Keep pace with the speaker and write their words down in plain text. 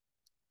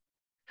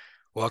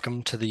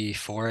Welcome to the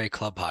 4A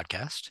Club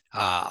podcast.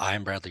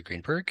 I'm Bradley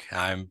Greenberg.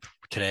 I'm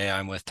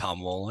with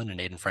Tom Wolin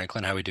and Aidan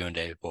Franklin. How we doing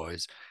today,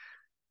 boys?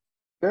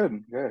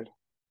 Good, good.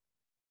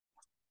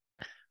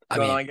 I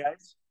Going mean, on,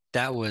 guys?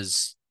 that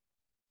was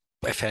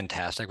a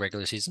fantastic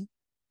regular season.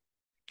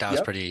 That was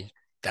Yep. pretty.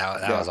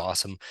 That was Yeah.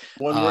 awesome.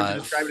 One word to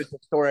describe it is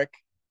historic.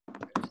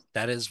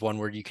 That is one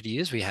word you could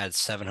use. We had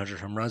 700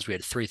 home runs. We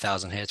had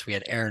 3,000 hits. We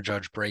had Aaron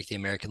Judge break the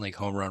American League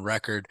home run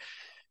record.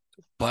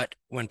 But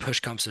when push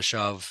comes to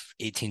shove,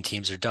 18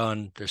 teams are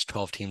done. There's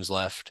 12 teams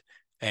left,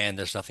 and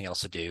there's nothing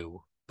else to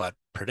do but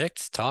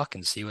predict, talk,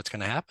 and see what's going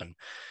to happen.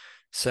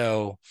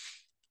 So,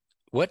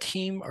 what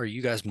team are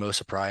you guys most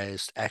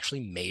surprised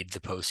actually made the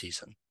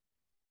postseason?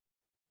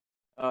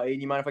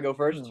 Aiden, you mind if I go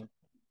first?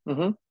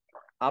 Mm-hmm.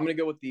 I'm going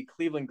to go with the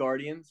Cleveland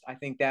Guardians. I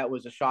think that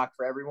was a shock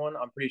for everyone.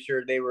 I'm pretty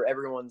sure they were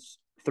everyone's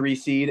 3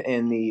 seed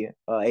in the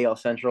AL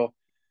Central.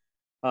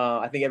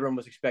 I think everyone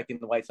was expecting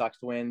the White Sox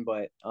to win,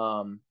 but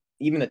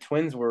even the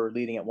Twins were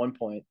leading at one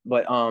point.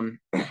 But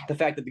the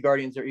fact that the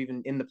Guardians are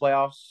even in the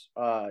playoffs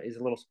is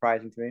a little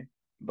surprising to me.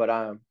 But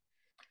I'm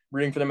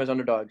rooting for them as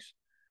underdogs.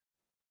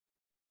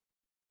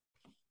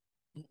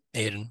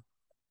 Aiden,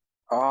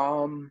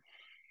 Um,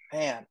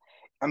 Man,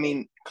 I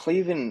mean,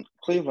 Cleveland,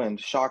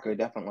 shocker,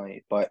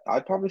 definitely, but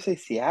I'd probably say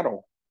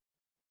Seattle.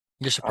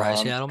 you're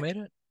surprised Um, Seattle made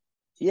it?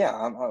 yeah,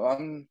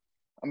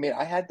 I mean,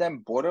 I had them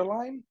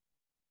borderline,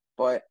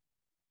 but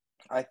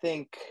I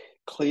think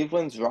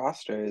Cleveland's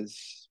roster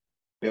is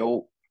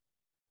built.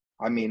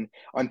 I mean,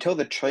 until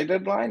the trade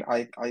deadline,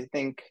 I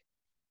think,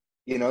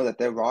 that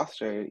their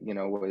roster,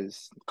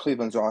 was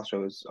Cleveland's roster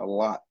was a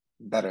lot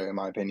better in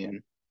my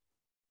opinion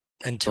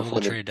Until the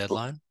before trade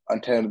deadline?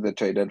 until the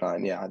trade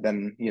deadline. Yeah,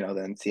 then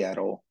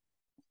Seattle,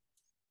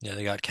 Yeah,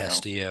 they got you know,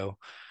 Castillo.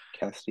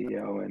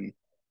 Castillo, and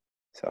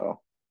so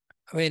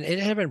I mean, it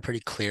had been pretty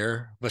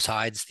clear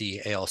besides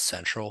the AL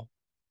Central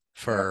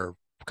yeah, for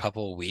a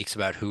couple of weeks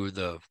about who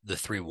the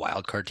three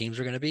wild card teams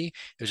are going to be. It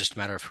was just a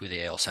matter of who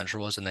the AL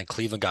Central was, and then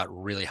Cleveland got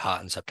really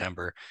hot in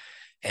September,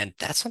 and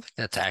that's something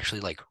that's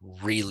actually like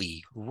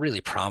really,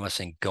 really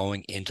promising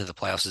going into the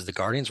playoffs. Is the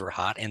Guardians were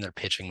hot and their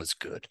pitching was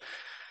good.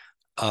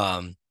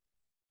 Um,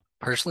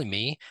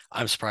 Personally,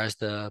 I'm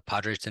surprised the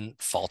Padres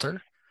didn't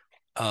falter.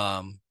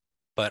 Um,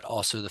 but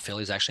also the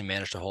Phillies actually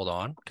managed to hold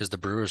on because the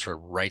Brewers were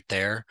right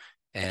there.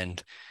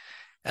 And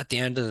at the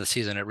end of the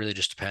season, it really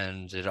just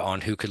depended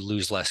on who could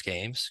lose less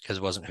games because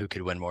it wasn't who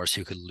could win more, it's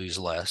who could lose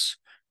less.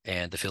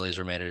 And the Phillies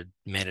were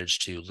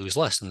managed to lose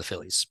less than the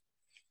Phillies,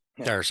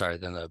 yeah. or sorry,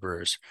 than the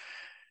Brewers.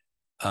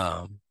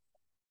 Um,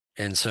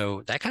 and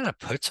so that kind of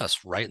puts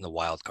us right in the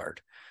wild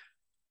card.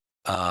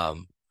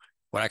 Um,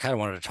 what I kind of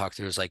wanted to talk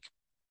through is like,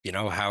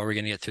 how are we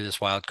going to get through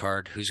this wild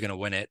card? Who's going to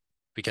win it?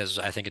 Because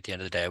I think at the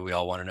end of the day, we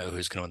all want to know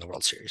who's going to win the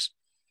World Series.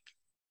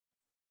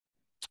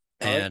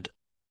 All right. And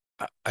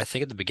I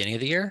think at the beginning of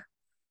the year,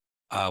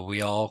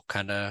 we all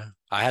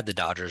I had the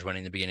Dodgers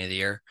winning the beginning of the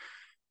year.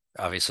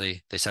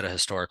 Obviously, they set a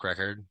historic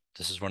record.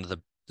 This is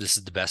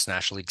the best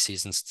National League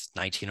season since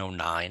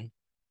 1909.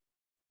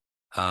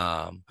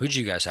 Who did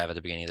you guys have at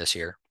the beginning of this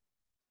year?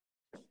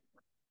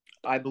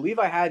 I believe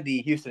I had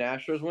the Houston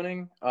Astros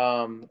winning.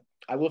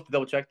 I will have to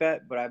double check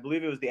that, but I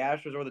believe it was the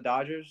Astros or the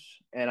Dodgers,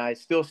 and I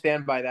still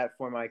stand by that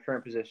for my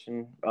current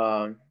position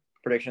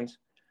predictions.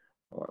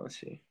 Hold on, let's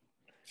see.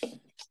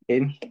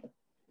 Aiden?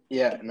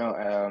 Yeah, no,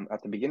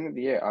 at the beginning of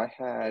the year, I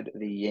had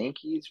the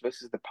Yankees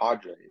versus the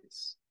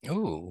Padres,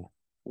 Ooh,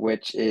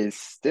 which is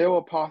still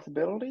a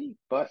possibility,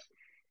 but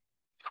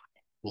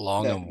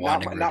long no, and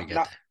winding road to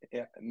get there.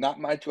 yeah, not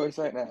my choice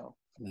right now.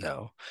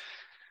 No.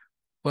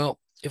 Well,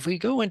 if we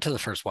go into the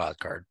first wild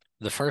card,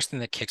 the first thing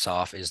that kicks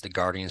off is the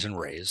Guardians and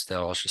Rays.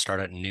 They'll also start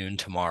at noon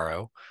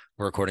tomorrow.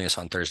 We're recording this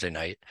on Thursday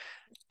night.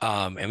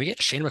 And we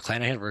get Shane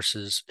McClanahan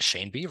versus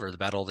Shane Beaver, the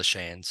battle of the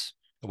Shanes.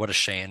 What a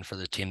Shane for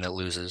the team that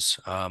loses.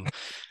 And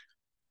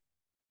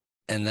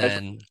That's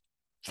then,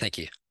 thank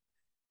you.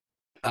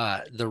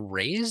 The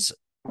Rays,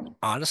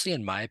 honestly,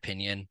 in my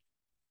opinion,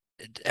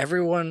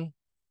 everyone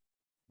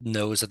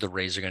knows that the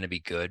Rays are going to be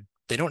good.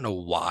 They don't know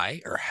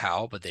why or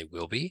how, but they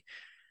will be.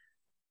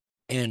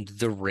 And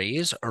the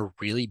Rays are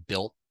really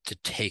built to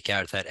take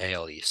out that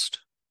AL East.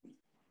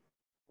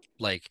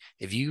 Like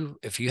if you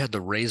had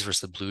the Rays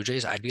versus the Blue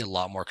Jays, I'd be a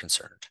lot more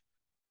concerned.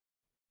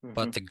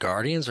 But Hmm. the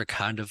Guardians are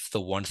kind of the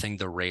one thing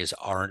the Rays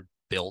aren't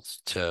built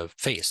to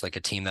face, like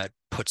a team that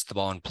puts the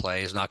ball in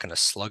play is not going to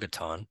slug a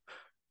ton,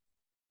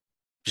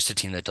 just a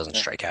team that doesn't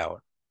Yeah, strike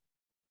out.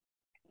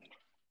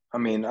 I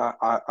mean,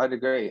 I'd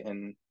agree.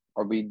 And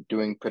are we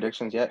doing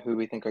predictions yet? Who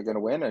we think are going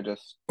to win, or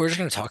just We're just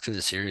going to talk through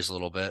the series a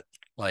little bit.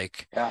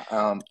 Like, yeah?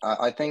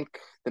 I think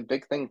the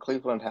big thing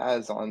Cleveland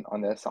has on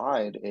their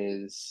side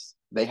is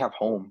they have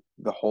home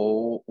the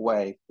whole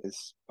way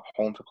is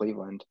home for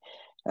Cleveland,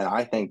 and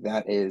I think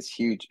that is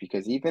huge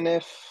because even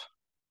if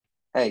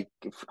hey,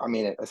 I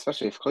mean,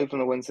 especially if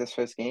Cleveland wins this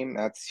first game,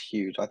 that's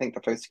huge. I think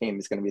the first game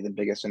is going to be the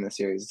biggest in the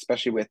series,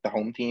 especially with the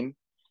home team.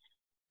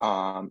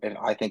 And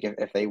I think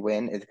if they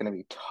win, it's going to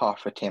be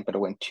tough for Tampa to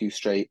win two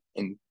straight.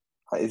 In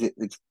is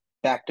it's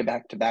back to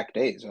back to back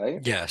days, right?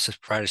 yeah, it's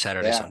just Friday,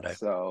 Saturday, Yeah. Sunday.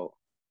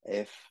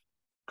 if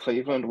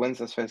Cleveland wins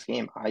this first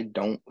game, I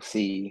don't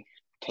see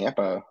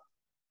Tampa,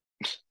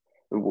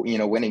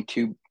 winning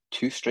two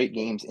straight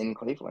games in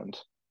Cleveland.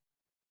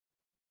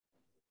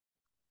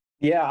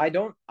 Yeah, I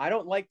don't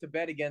like to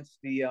bet against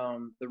the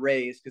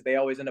Rays because they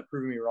always end up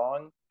proving me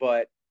wrong.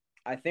 But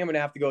I think I'm gonna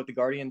have to go with the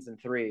Guardians in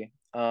three.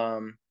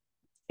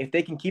 If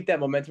they can keep that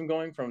momentum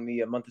going from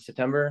the month of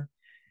September,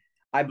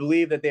 I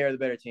believe that they are the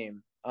better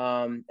team.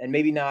 And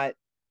maybe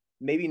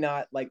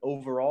not like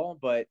overall,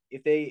 but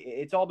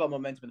it's all about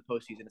momentum in the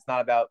postseason. It's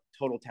not about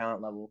total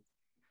talent level.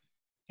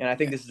 And I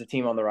think this is a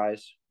team on the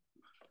rise.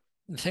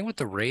 The thing with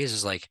the Rays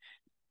is like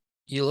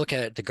you look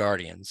at the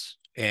Guardians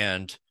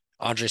and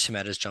Andres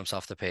Gimenez jumps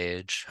off the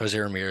page, Jose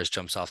Ramirez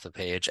jumps off the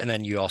page, and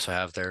then you also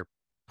have their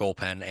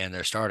bullpen and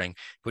their starting.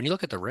 When you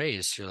look at the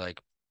Rays, you're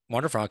like,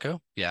 Wander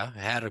Franco,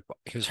 yeah,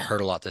 he was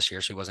hurt a lot this year,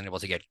 so he wasn't able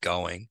to get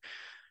going.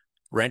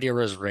 Randy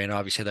Arozarena,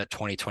 obviously that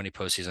 2020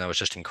 postseason, that was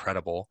just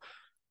incredible.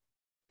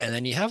 And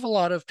then you have a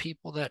lot of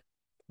people that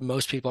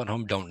most people at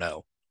home don't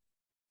know,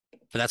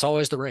 but that's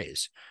always the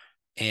Rays.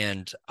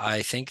 And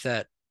I think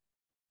that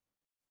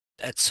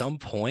at some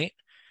point,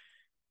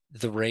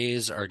 the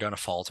Rays are going to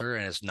falter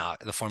and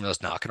the formula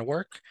is not going to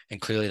work.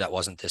 And clearly that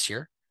wasn't this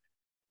year.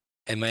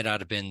 It might not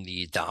have been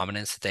the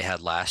dominance that they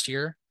had last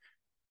year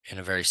in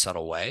a very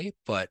subtle way,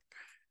 but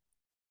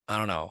I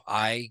don't know.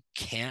 I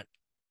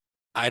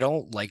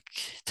don't like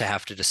to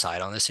have to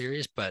decide on this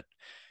series, but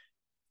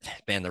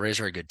man, the Rays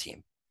are a good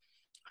team.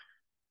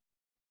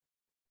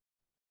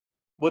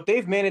 What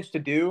they've managed to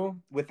do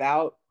with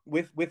all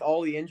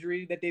the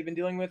injury that they've been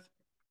dealing with,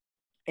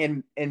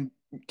 and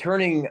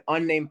turning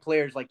unnamed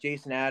players like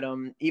Jason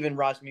Adam, even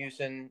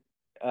Rasmussen,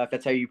 if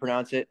that's how you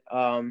pronounce it,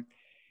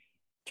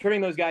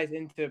 turning those guys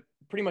into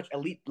pretty much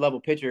elite level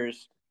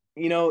pitchers.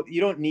 You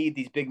don't need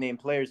these big name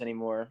players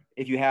anymore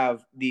if you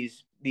have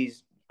these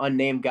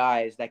unnamed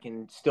guys that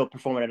can still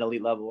perform at an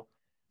elite level.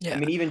 I Yeah,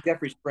 mean, even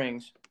Jeffrey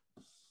Springs.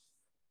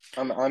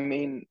 I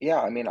mean,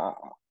 yeah, I mean,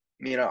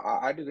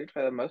 I'd agree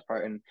for the most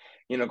part. And,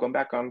 going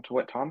back on to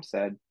what Tom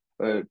said,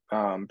 but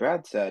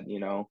Brad said,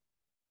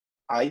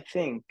 I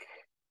think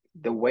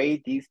the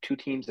way these two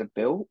teams are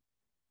built,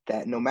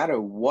 that no matter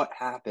what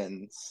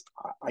happens,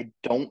 I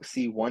don't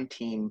see one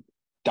team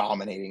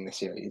dominating the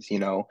series,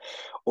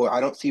 or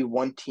I don't see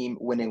one team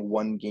winning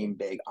one game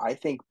big. I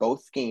think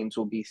both games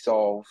will be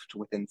solved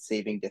within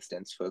saving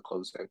distance for a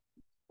closer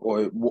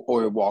or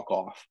a walk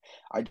off.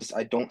 I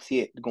don't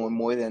see it going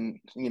more than,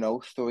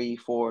 three,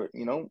 four,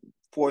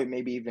 four,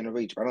 maybe even a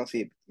reach. But I don't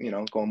see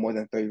it, going more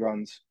than 3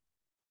 runs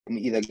in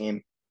either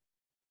game.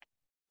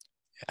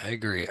 I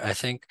agree. I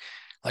think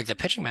like the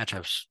pitching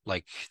matchups,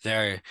 like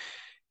they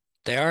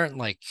aren't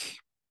like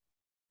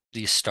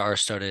these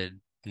star-studded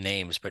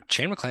names, but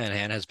Shane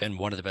McClanahan has been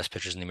one of the best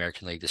pitchers in the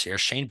American League this year.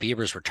 Shane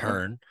Bieber's Yeah.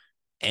 return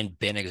and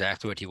been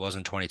exactly what he was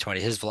in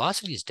 2020. His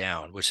velocity is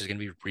down, which is going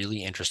to be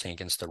really interesting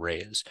against the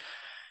Rays.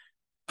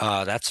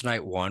 That's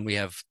night one. We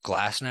have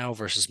Glasnow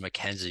versus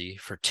McKenzie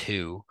for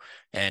two.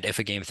 And if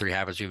a game three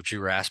happens, we have Drew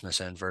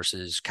Rasmussen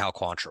versus Cal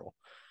Quantrill.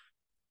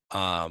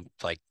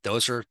 Like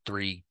those are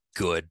three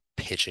good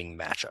pitching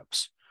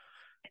matchups.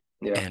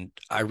 Yeah. And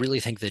I really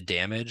think the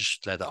damage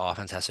that the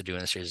offense has to do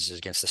in this series is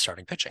against the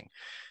starting pitching.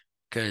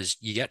 Because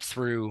you get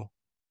through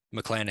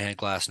McClanahan,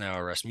 Glasnow,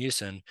 or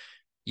Rasmussen,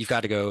 you've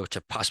got to go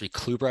to possibly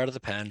Kluber out of the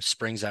pen,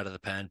 Springs out of the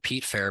pen,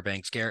 Pete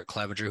Fairbanks, Garrett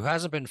Clevenger, who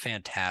hasn't been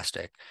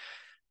fantastic,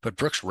 but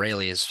Brooks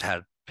Raley has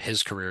had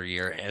his career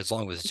year as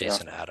long as Yeah.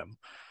 Jason Adam.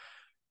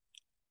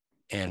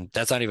 And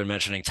that's not even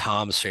mentioning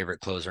Tom's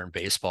favorite closer in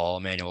baseball,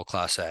 Emmanuel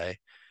Clase.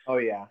 Oh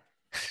yeah.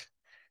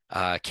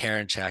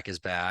 Karen Check is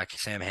back.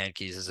 Sam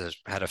Hankes has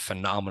had a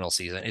phenomenal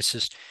season.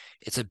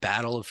 It's a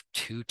battle of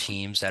two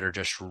teams that are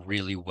just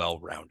really well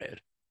rounded.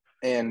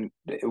 And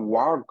the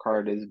wild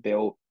card is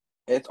built,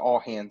 it's all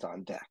hands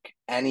on deck.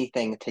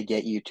 Anything to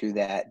get you to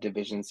that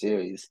division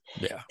series.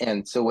 Yeah.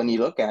 And so when you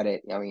look at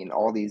it, I mean,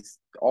 all these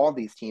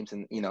teams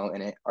in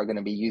it are going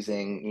to be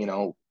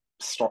using,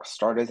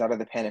 starters out of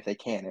the pen if they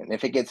can. And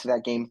if it gets to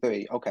that game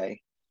three,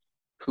 okay,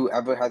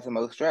 whoever has the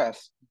most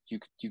stress, you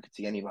could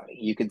see anybody.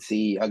 You could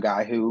see a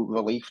guy who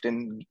relieved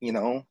in,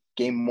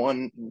 game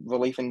one,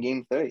 relief in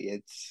game three.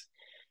 It's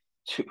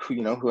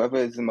whoever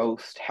is the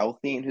most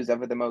healthy and who's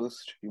ever the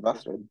most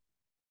rested.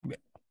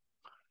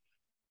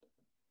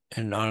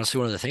 And honestly,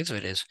 one of the things of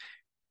it is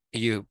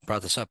you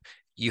brought this up.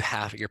 You're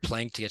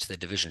playing to get to the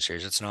division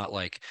series. It's not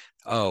like,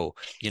 oh,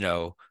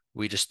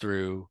 we just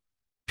threw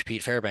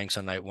Pete Fairbanks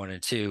on night one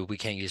and two. We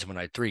can't use him on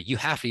night three. You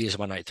have to use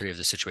him on night three if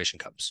the situation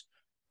comes.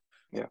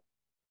 Yeah.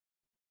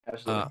 Uh,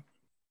 Absolutely.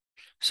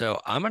 so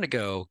I'm gonna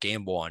go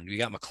game one. We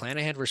got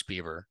McClanahan versus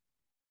Bieber.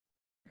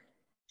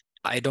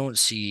 I don't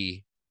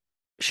see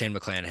Shane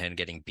McClanahan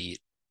getting beat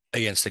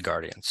against the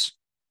Guardians.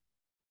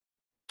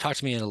 Talk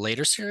to me in a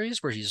later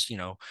series where he's,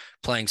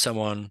 playing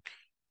someone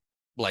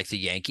like the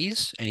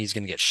Yankees and he's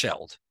gonna get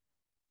shelled.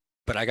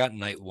 But I got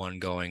night one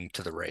going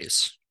to the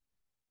Rays.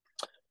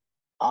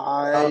 Um,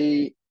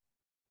 I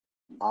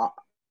I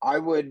I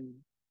would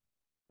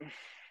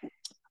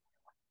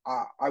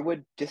I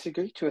would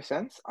disagree to a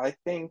sense. I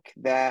think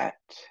that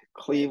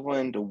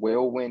Cleveland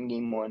will win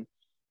game one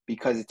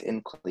because it's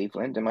in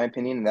Cleveland, in my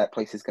opinion. That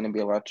place is going to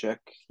be electric.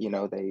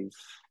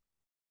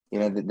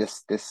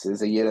 This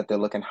is a year that they're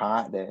looking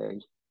hot.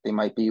 They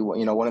might be,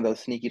 one of those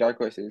sneaky dark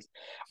horses.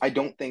 I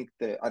don't think,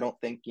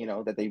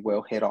 that they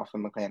will hit off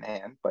of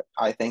McClanahan, but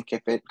I think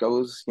if it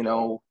goes,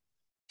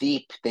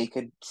 deep, they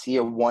could see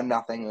a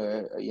 1-0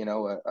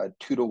 or, a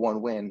 2-1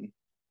 win,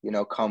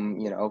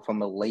 come,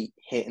 from a late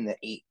hit in the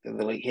eighth,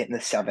 the late hit in the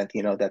seventh,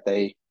 that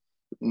they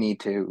need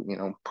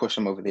to, push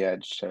them over the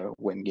edge to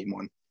win game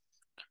one.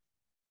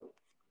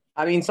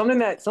 I mean, something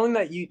that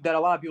a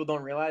lot of people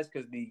don't realize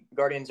because the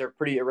Guardians are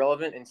pretty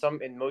irrelevant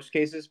in most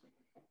cases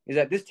is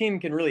that this team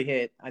can really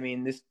hit. I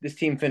mean, this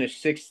team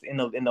finished sixth in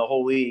the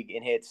whole league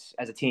in hits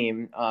as a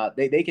team.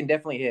 They can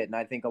definitely hit, and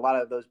I think a lot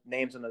of those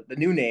names on the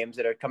new names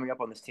that are coming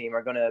up on this team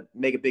are going to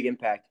make a big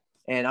impact.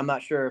 And I'm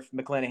not sure if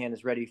McClanahan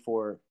is ready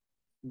for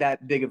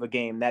that big of a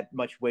game, that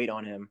much weight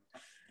on him.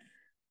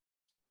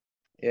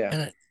 Yeah.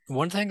 And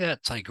one thing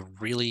that's like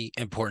really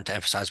important to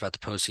emphasize about the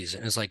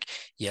postseason is like,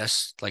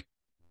 yes, like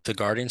the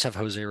Guardians have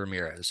Jose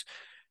Ramirez.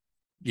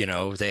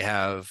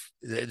 They're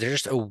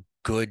just a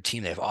good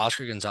team. They have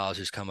Oscar Gonzalez,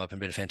 who's come up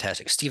and been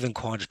fantastic. Stephen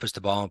Kwan just puts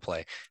the ball in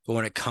play. But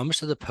when it comes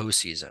to the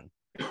postseason,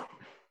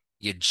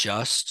 you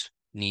just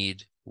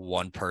need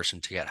one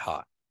person to get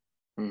hot.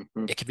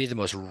 Mm-hmm. It could be the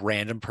most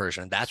random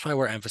person. That's why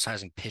we're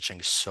emphasizing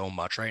pitching so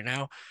much right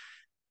now,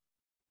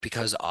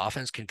 because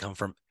offense can come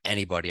from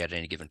anybody at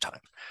any given time.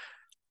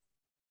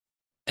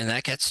 And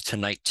that gets to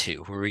night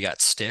two, where we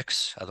got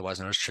Sticks, otherwise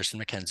known as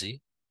Tristan McKenzie,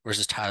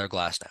 versus Tyler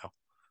Glasnow.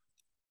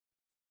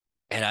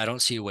 And I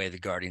don't see a way the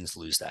Guardians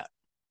lose that,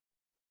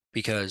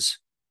 because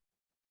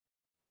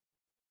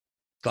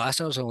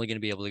Glasnow is only going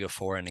to be able to go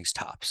 4 innings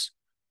tops.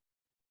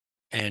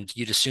 And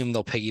you'd assume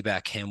they'll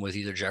piggyback him with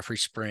either Jeffrey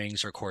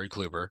Springs or Corey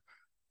Kluber.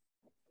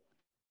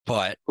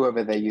 But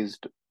Whoever they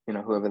used,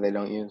 whoever they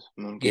don't use,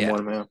 game yeah.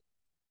 one, man.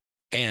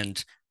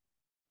 And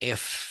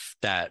if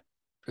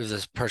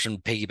this person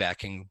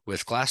piggybacking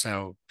with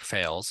Glasnow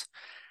fails,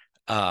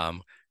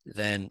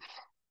 then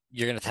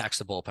you're going to tax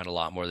the bullpen a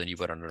lot more than you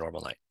would on a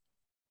normal night.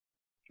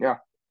 Yeah.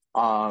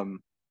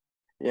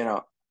 You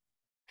know,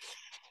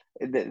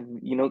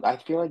 I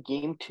feel like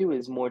game two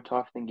is more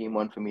tough than game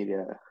one for me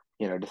to,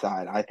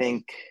 decide. I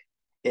think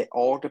it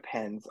all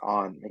depends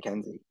on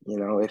McKenzie.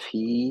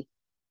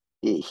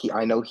 If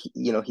I know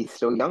he's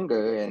still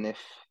younger, and if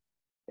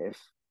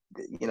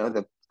the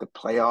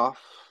playoffs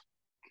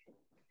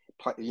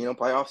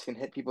can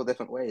hit people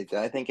different ways. And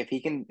I think if he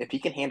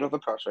can handle the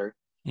pressure,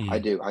 I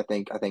Mm. do. I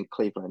think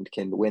Cleveland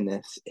can win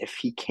this. If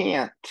he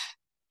can't,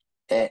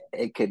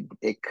 it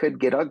could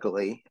get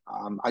ugly.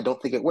 I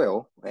don't think it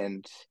will,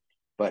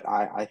 but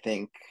I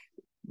think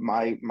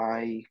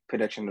my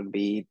prediction would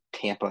be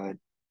Tampa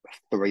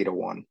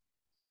 3-1.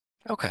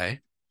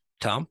 Okay.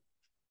 Tom?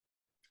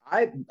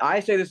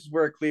 I say this is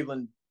where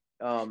Cleveland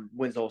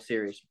wins the whole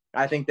series.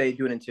 I think they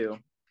do it in two.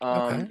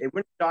 Okay. It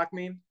wouldn't shock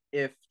me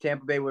if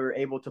Tampa Bay were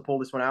able to pull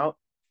this one out.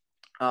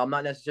 I'm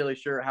not necessarily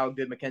sure how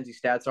good McKenzie's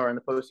stats are in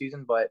the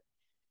postseason, but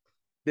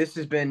this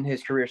has been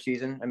his career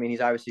season. I mean,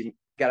 he's obviously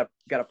got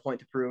a point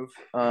to prove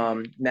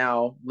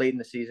now late in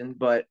the season,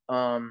 but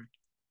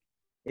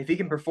if he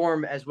can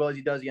perform as well as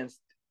he does against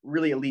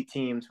really elite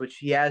teams, which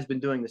he has been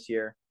doing this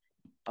year,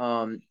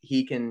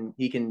 he can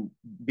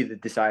be the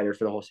decider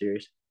for the whole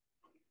series.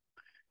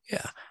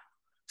 Yeah.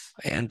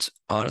 And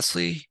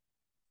honestly,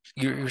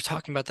 you're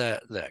talking about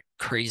that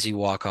crazy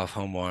walk-off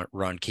home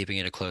run, keeping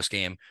it a close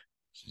game.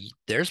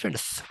 There's been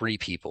 3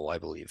 people, I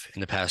believe,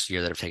 in the past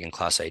year that have taken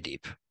Class A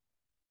deep.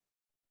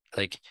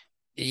 Like,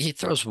 he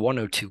throws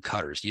 102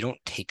 cutters. You don't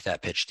take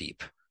that pitch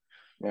deep.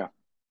 Yeah.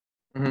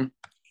 Mm-hmm.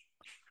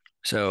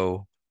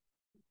 So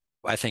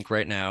I think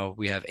right now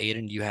we have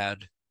Aidan. You have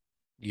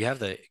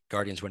the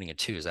Guardians winning it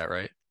too. Is that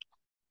right?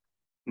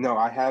 No,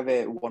 I have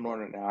it 1-1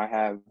 right now. I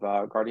have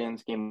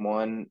Guardians game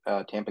one,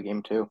 Tampa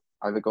game two.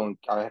 I have it going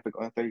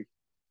three.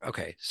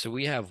 Okay. So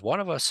we have one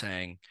of us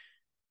saying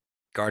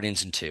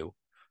Guardians in two,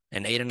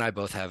 and Aidan and I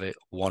both have it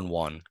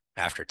 1-1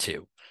 after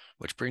two,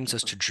 which brings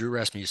us to Drew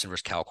Rasmussen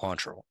versus Cal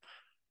Quantrill.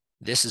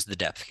 This is the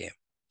depth game.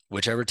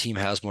 Whichever team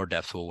has more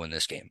depth will win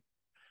this game.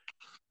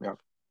 Yeah.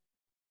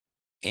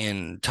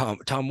 And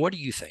Tom, what do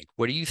you think?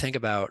 What do you think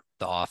about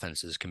the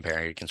offenses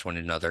comparing against one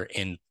another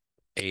in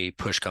a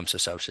push comes to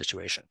shove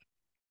situation?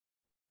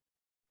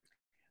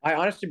 I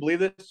honestly believe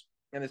this,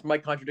 and this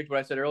might contradict what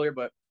I said earlier,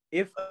 but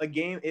if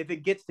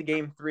it gets to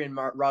game three and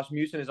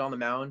Rasmussen is on the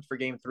mound for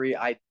game three,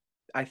 I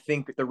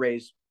think the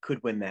Rays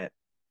could win that.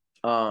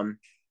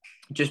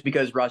 Just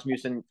because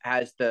Rasmussen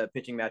has the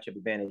pitching matchup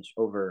advantage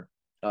over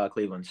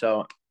Cleveland.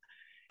 So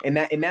in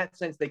that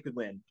sense, they could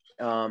win.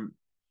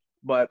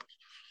 But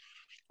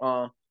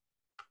the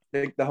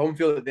home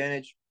field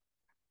advantage,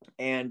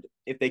 and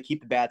if they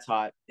keep the bats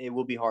hot, it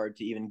will be hard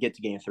to even get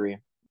to game three.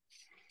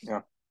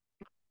 Yeah.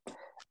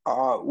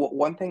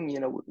 One thing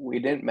we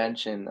didn't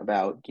mention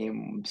about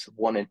games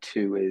one and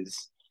two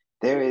is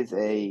there is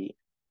a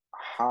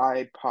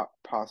high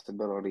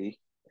possibility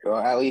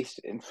Or at least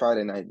in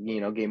Friday night,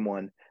 game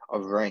one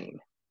of rain.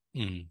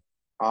 Mm.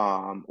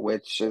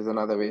 Which is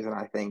another reason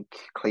I think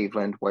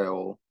Cleveland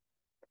will,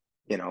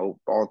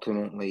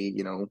 ultimately,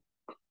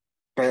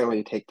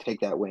 barely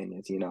take that win,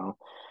 as you know.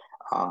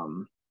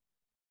 Um,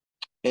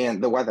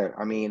 and the weather,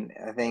 I mean,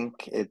 I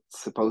think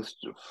it's supposed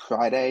to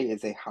Friday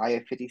is a high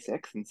of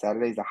 56 and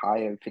Saturday is a high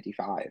of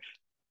 55.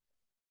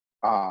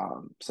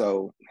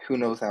 So who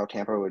knows how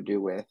Tampa would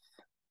do with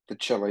the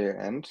chillier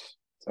end.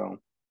 So,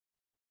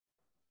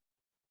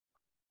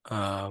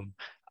 Um,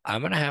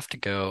 I'm gonna have to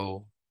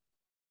go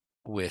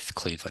with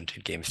Cleveland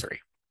in game three.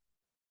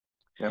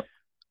 yep,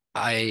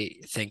 I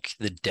think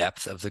the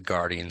depth of the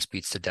Guardians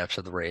beats the depth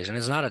of the Rays, and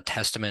it's not a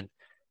testament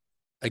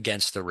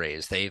against the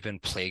Rays. They've been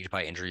plagued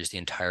by injuries the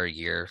entire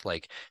year.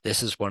 Like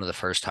this is one of the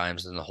first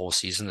times in the whole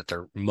season that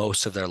their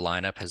most of their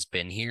lineup has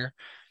been here,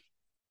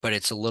 but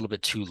it's a little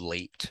bit too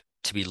late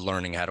to be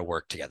learning how to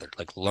work together,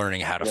 like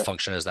learning how to yep,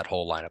 function as that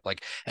whole lineup.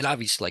 Like, and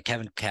obviously, like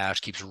Kevin Cash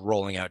keeps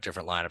rolling out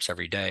different lineups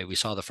every day. We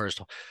saw the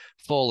first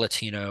full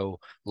Latino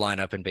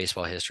lineup in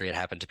baseball history. It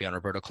happened to be on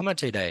Roberto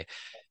Clemente Day.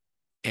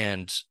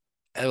 And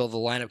although the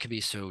lineup can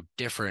be so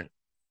different,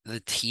 the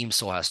team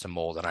still has to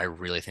mold. And I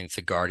really think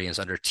the Guardians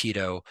under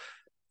Tito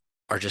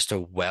are just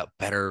a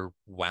better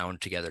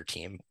wound together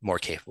team, more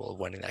capable of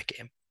winning that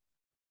game.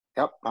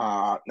 yep.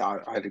 No,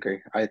 I'd agree.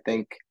 I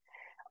think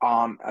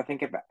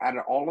if out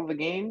of all of the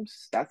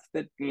games, that's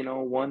the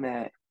one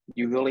that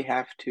you really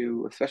have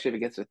to, especially if it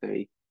gets to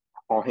three,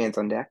 all hands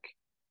on deck.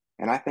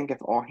 And I think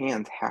if all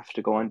hands have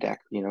to go on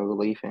deck,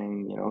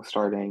 relieving,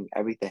 starting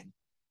everything,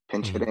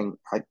 pinch Mhm. hitting,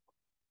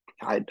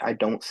 I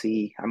don't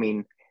see. I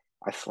mean,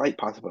 a slight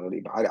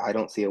possibility, but I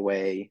don't see a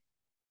way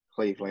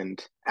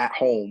Cleveland at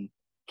home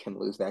can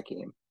lose that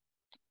game.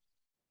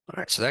 All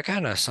right, so that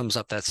kind of sums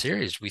up that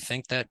series. We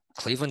think that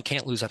Cleveland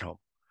can't lose at home,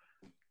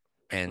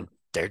 and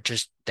they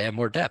have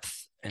more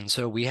depth, and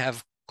so we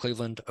have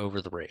Cleveland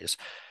over the Rays,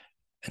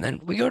 and then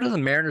we go to the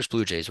Mariners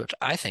Blue Jays, which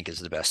I think is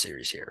the best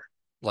series here.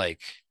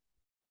 Like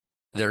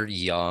they're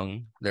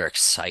young, they're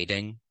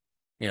exciting.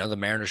 You know, the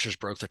Mariners just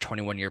broke their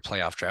 21-year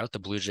playoff drought. The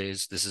Blue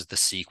Jays, this is the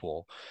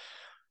sequel.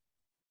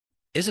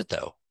 Is it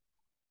though?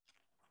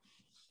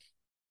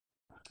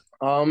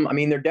 I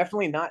mean, they're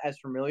definitely not as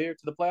familiar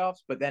to the playoffs,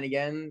 but then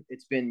again,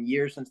 it's been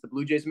years since the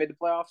Blue Jays made the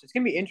playoffs. It's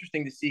going to be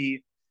interesting to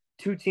see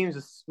two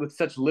teams with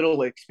such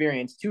little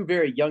experience, two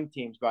very young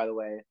teams, by the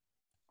way,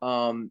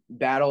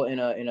 battle in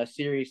a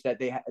series that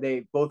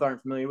they both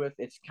aren't familiar with.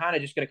 It's kind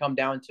of just going to come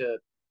down to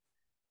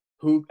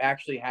who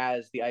actually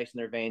has the ice in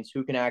their veins,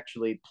 who can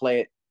actually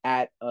play it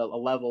at a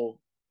level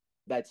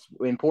that's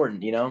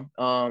important, you know.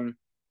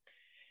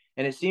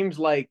 And it seems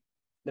like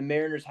the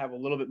Mariners have a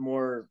little bit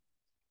more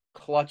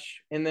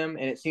clutch in them,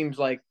 and it seems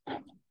like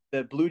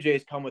the Blue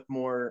Jays come with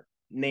more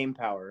name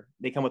power.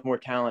 They come with more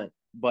talent,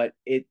 but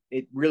it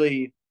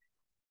really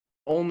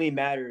only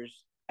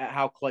matters at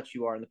how clutch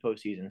you are in the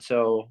postseason.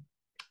 So,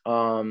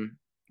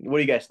 what do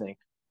you guys think?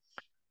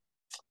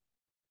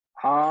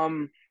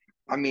 Um,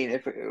 I mean,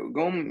 if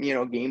going,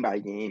 game by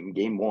game,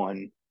 game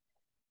one,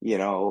 you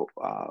know,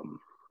 um,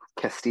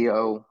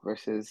 Castillo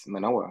versus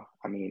Manoa.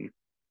 I mean,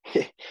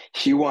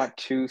 you want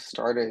two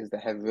starters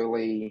that have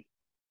really,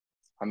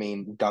 I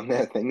mean, done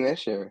their thing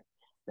this year.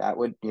 That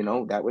would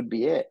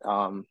be it.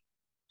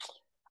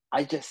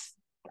 I just,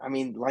 I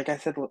mean, like I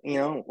said,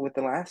 with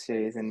the last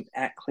series and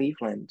at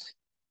Cleveland,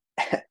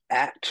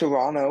 at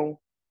Toronto,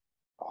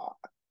 uh,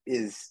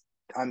 is,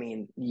 I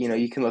mean,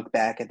 you can look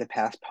back at the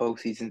past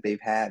postseasons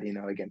they've had,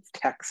 against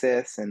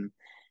Texas and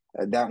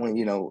that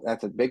one,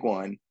 that's a big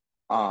one.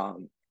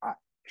 I,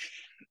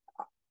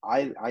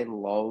 I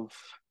love,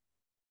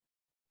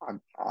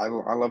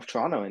 I love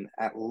Toronto in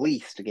at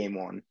least game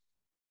one.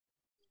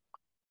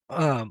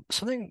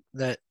 Something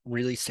that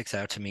really sticks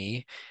out to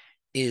me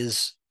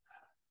is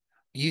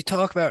you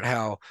talk about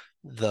how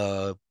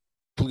the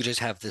Blue Jays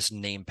have this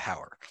name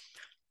power.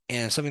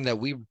 And something that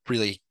we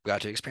really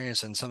got to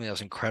experience and something that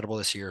was incredible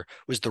this year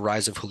was the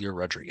rise of Julio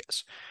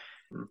Rodriguez.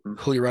 Hmm.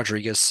 Julio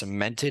Rodriguez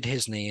cemented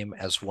his name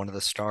as one of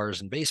the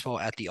stars in baseball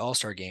at the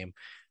All-Star game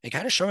and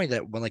kind of showing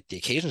that when like the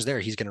occasion's there,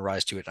 he's going to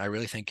rise to it. And I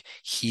really think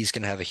he's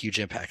going to have a huge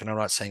impact. And I'm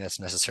not saying that's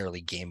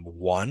necessarily game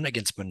one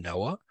against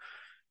Manoa,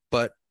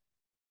 but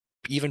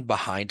even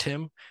behind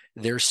him,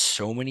 there's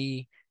so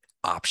many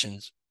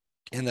options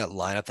in that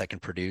lineup that can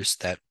produce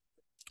that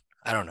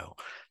I don't know.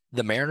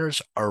 The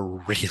Mariners are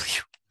really,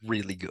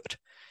 really good.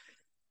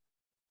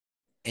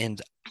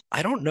 And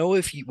I don't know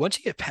if you once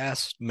you get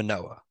past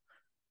Manoa,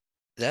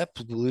 that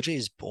Blue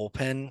Jays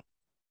bullpen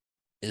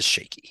is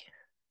shaky.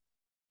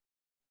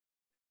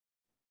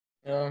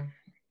 Um,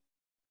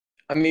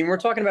 I mean, we're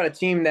talking about a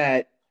team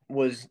that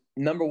was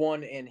number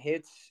one in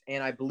hits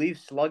and I believe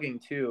slugging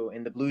too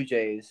in the Blue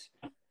Jays.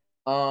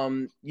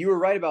 You were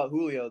right about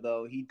Julio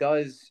though. He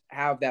does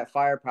have that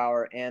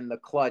firepower and the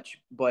clutch,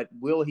 but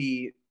will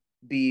he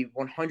be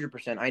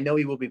 100%? I know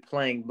he will be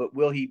playing, but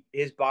will he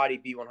his body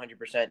be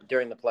 100%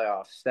 during the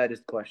playoffs? That is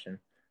the question.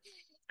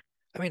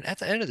 I mean, at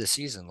the end of the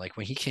season, like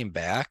when he came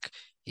back,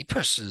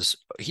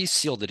 He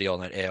sealed the deal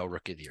in that AL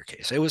Rookie of the Year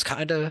case. It was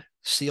kind of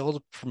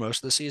sealed for most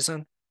of the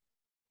season.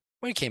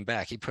 When he came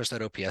back, he pushed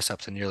that OPS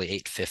up to nearly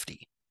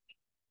 850.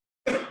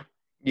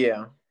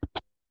 Yeah.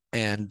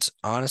 And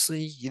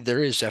honestly,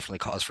 there is definitely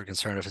cause for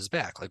concern of his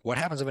back. Like, what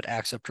happens if it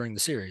acts up during the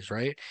series,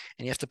 right?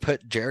 And you have to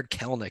put Jared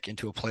Kelenic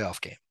into a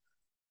playoff game.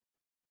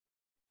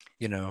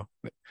 You know,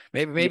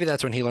 Yeah. maybe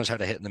that's when he learns how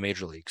to hit in the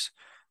major leagues,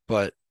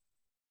 but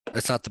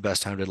it's not the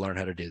best time to learn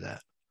how to do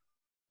that.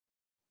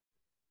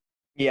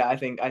 Yeah, I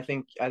think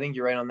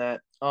you're right on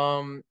that.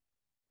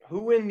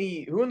 Who in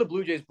the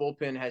Blue Jays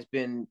bullpen has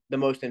been the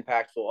most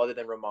impactful other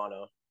than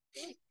Romano?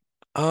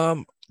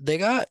 They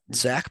got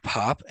Zach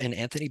Pop and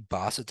Anthony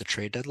Boss at the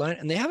trade deadline,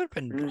 and they haven't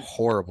been Mm.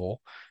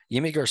 horrible.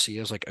 Yimi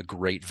Garcia is like a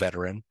great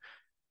veteran.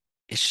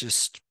 It's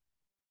just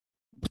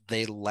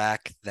they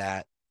lack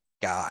that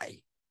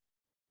guy.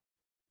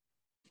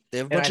 They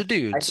have a And bunch of I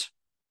dudes.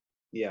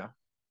 yeah.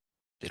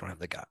 They don't have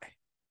the guy.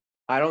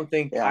 I Yeah. don't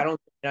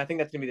and I think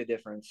that's gonna be the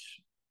difference.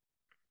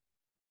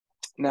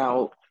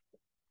 Now,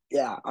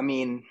 yeah, I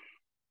mean,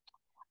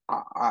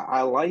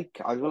 I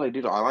really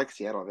do. I like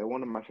Seattle. They're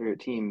one of my favorite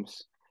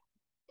teams.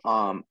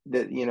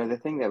 The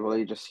thing that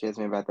really just scares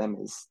me about them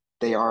is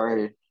they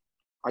are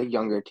a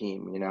younger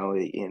team,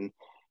 and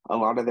a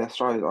lot of their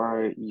stars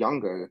are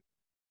younger.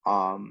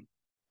 Um,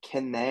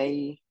 can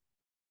they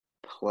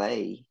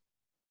play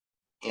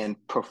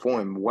and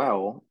perform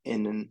well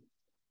in an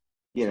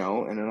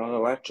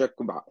electric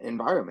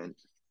environment?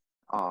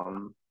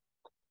 Um,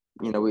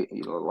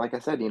 like I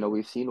said,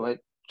 we've seen what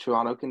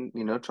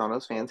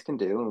Toronto's fans can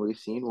do, and we've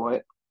seen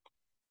what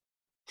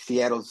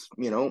Seattle's,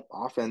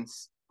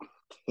 offense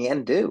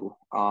can do.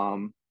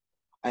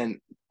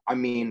 And I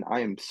mean,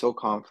 I am so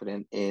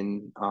confident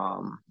in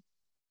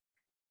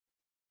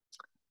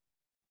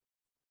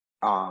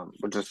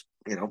just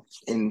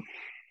in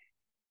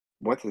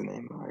what's his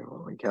name?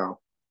 Holy cow,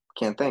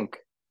 can't think.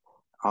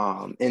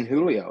 In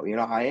Julio,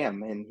 I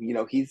am, and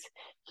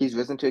he's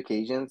risen to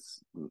occasions,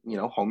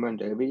 home run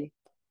derby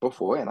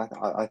before, and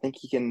I think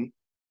he can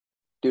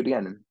do it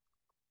again. And,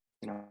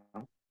 you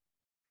know,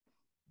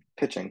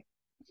 pitching.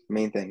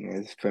 Main thing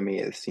is for me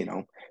is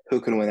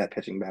who can win that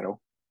pitching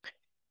battle.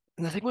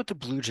 And the thing with the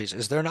Blue Jays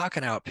is they're not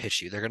going to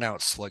outpitch you. They're going to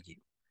outslug you.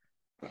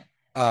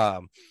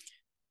 Um,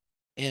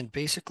 and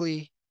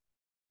basically,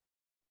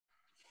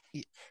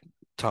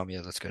 Tom,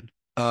 yeah, that's good.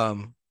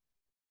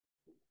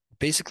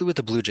 Basically with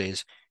the Blue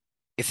Jays,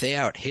 if they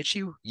out hit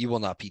you, you will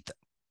not beat them.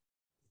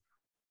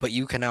 But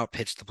you can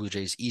outpitch the Blue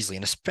Jays easily,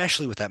 and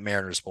especially with that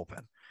Mariners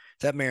bullpen.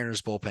 That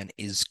Mariners bullpen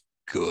is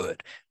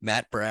good.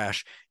 Matt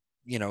Brash,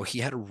 he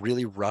had a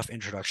really rough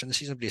introduction this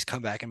season, but he's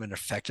come back and been an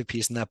effective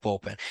piece in that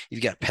bullpen.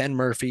 You've got Penn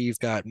Murphy, you've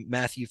got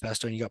Matthew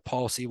Festo, and you got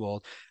Paul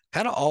Sewald,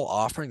 kind of all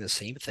offering the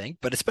same thing,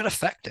 but it's been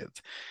effective.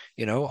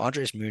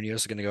 Andres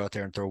Munoz is going to go out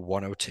there and throw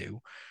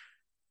 102.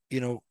 You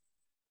know,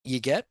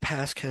 you get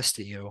past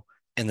Castillo,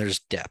 and there's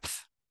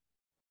depth.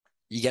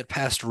 You get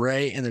past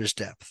Ray, and there's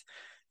depth.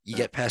 You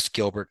Yeah. get past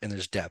Gilbert, and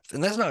there's depth.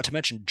 And that's not to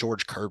mention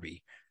George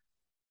Kirby,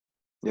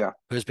 Yeah.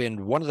 who's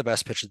been one of the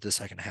best pitchers the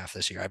second half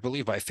this year. I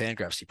believe by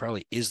Fangraphs, he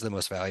probably is the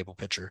most valuable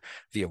pitcher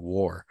via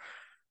WAR.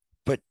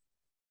 But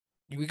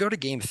we go to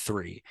game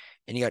 3,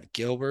 and you got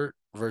Gilbert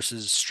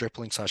versus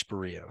Stripling slash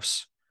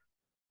Barrios.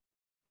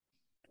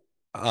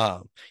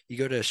 You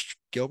go to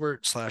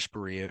Gilbert slash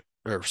Barrios,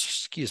 or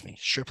excuse me,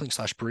 Stripling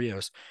slash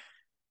Barrios.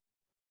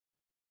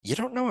 You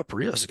don't know what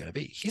Barrios is going to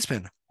be. He's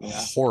been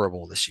Yeah.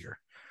 horrible this year.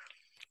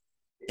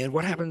 And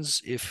what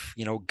happens if,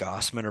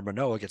 Gossman or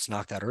Manoah gets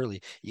knocked out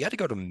early? You got to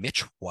go to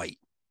Mitch White.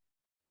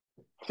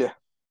 Yeah.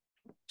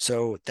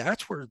 So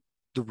that's where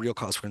the real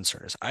cause for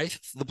concern is.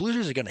 The Blue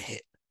Jays are going to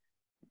hit,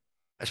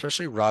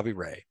 especially Robbie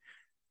Ray.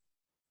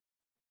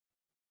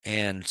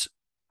 And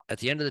at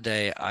the end of the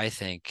day, I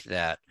think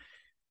that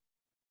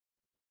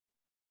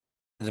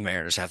the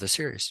Mariners have the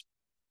series.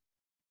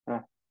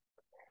 Yeah.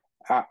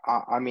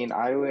 I mean,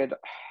 I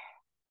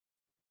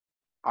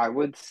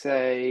would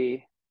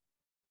say,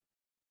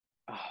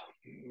 oh,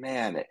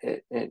 man,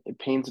 it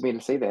pains me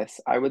to say this.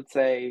 I would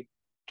say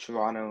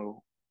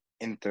Toronto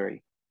in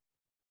three.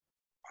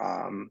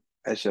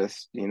 It's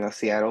just,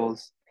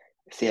 Seattle's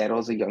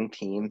a young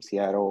team.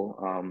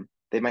 Seattle,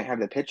 they might have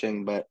the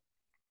pitching, but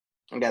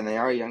again, they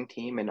are a young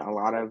team and a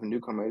lot of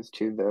newcomers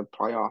to the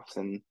playoffs.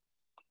 And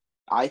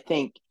I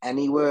think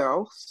anywhere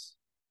else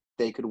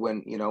they could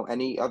win,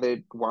 any other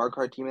wild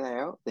card team in the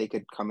AL, they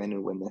could come in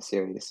and win this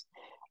series.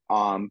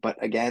 But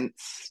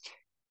against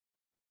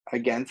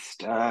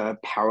a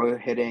power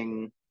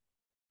hitting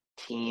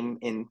team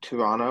in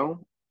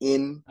Toronto,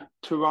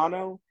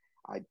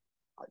 I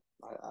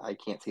I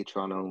can't see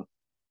Toronto,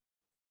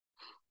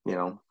 you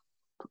know,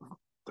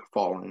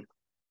 falling.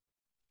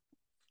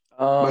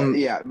 But Um,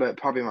 yeah, but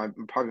probably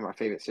my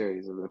favorite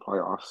series of the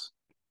playoffs.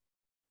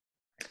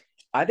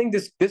 I think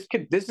this is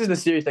the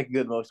series that could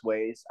go most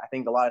ways. I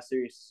think a lot of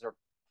series are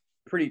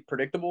pretty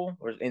predictable,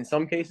 or in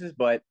some cases,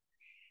 but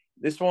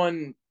this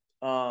one,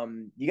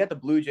 you got the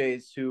Blue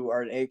Jays, who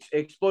are an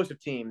explosive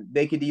team.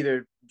 They could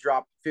either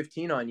drop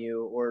 15 on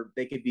you, or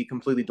they could be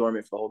completely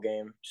dormant for the whole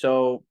game.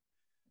 So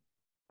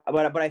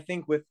but I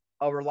think with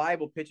a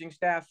reliable pitching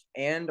staff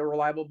and a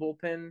reliable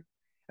bullpen,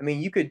 I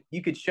mean, you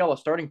could shell a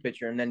starting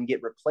pitcher and then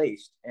get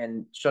replaced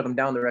and shut them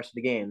down the rest of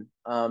the game.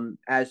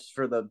 As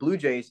for the Blue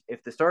Jays,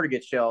 if the starter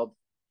gets shelled,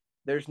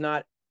 there's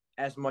not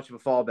as much of a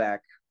fallback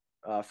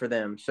for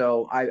them.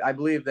 So I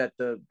believe that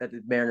the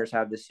Mariners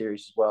have this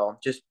series as well,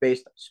 just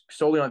based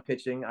solely on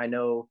pitching. I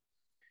know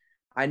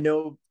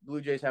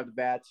Blue Jays have the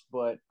bats,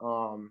 but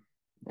Yeah.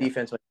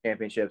 defense wins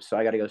championships. So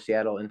I got to go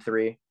Seattle in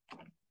 3.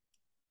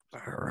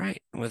 All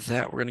right. With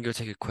that, we're going to go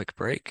take a quick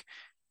break.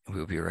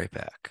 We'll be right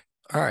back.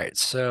 All right.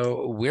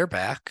 So we're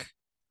back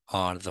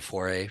on the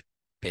 4A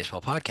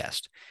Baseball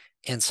Podcast.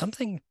 And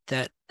something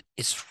that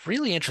is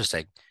really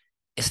interesting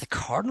is the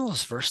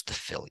Cardinals versus the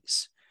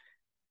Phillies.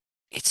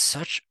 It's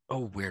such a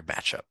weird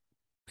matchup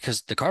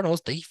because the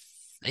Cardinals,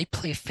 they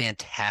play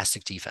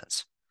fantastic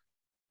defense.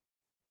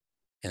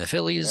 And the Yeah.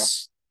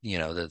 Phillies,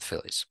 the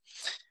Phillies.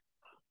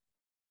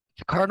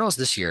 The Cardinals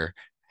this year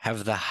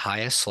have the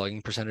highest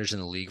slugging percentage in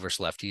the league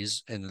versus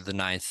lefties and the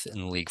ninth in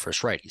the league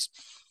versus righties.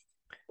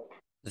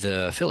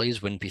 The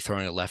Phillies wouldn't be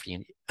throwing a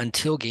lefty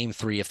until game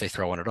 3 if they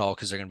throw one at all,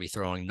 because they're going to be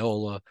throwing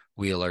Nola,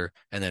 Wheeler,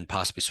 and then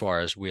possibly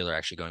Suarez. Wheeler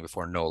actually going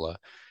before Nola.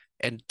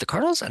 And the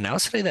Cardinals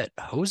announced today that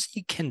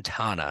Jose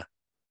Quintana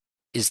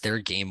is their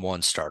game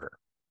 1 starter.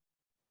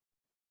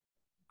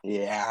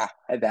 Yeah,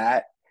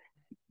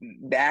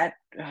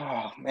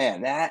 oh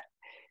man, that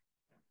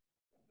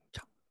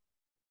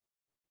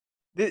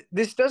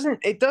This doesn't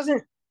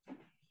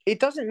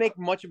make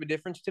much of a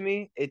difference to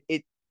me.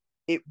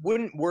 It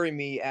wouldn't worry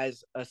me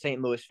as a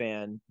St. Louis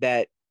fan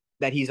that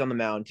he's on the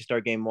mound to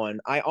start game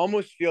 1. I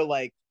almost feel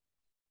like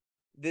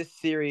this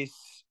series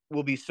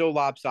will be so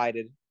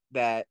lopsided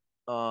that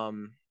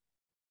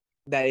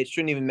that it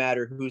shouldn't even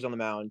matter who's on the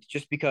mound,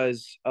 just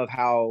because of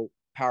how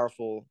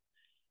powerful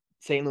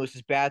St.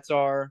 Louis's bats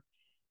are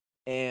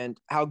and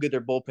how good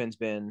their bullpen's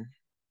been,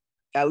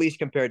 at least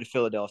compared to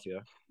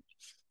Philadelphia.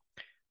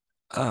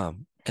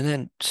 And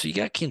then so you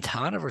got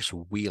Quintana versus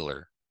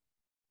Wheeler,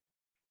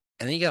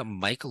 and then you got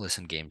Michaelis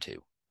in game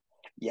 2.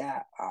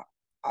 yeah,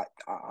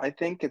 I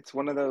think it's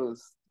one of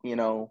those,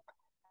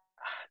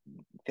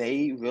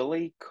 they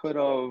really could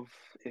have,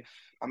 if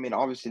I mean,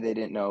 obviously they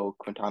didn't know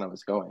Quintana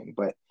was going,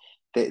 but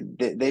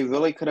they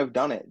really could have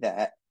done it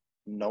that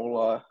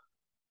Nola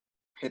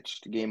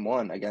pitched game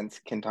 1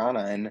 against Quintana,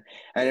 and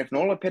if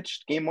Nola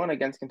pitched game 1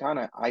 against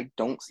Quintana, I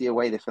don't see a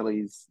way the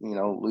Phillies,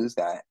 lose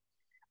that.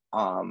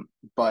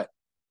 But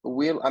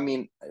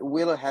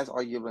Wheeler has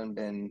arguably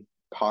been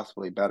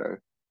possibly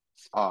better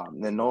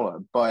than Nola,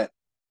 but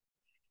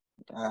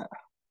uh,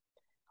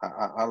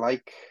 I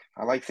like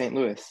St.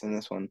 Louis in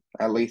this one,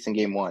 at least in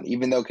game 1,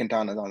 even though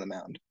Quintana's on the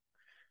mound.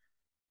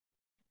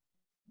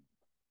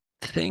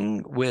 The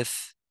thing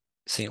with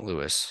St.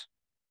 Louis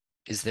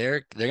is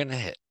they're going to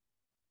hit.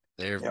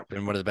 They've Yep.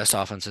 been one of the best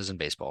offenses in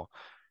baseball.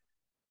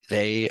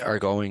 They are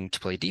going to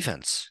play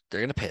defense. They're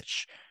going to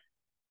pitch.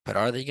 But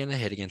are they going to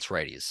hit against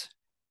righties?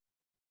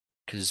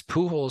 Because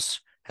Pujols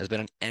has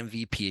been an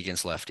MVP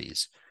against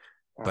lefties,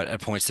 Yeah. but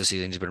at points this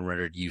season he's been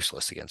rendered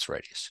useless against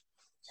righties.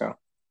 So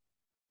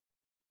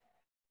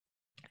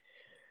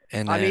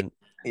And I mean,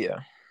 then yeah.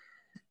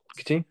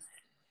 Continue.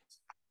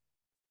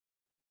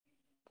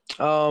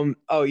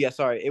 Oh yeah,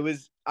 sorry.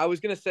 I was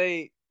gonna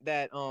say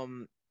that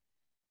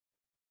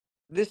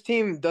this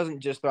team doesn't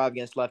just thrive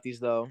against lefties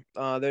though.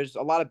 There's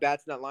a lot of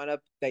bats in that lineup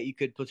that you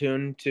could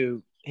platoon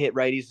to hit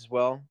righties as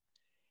well.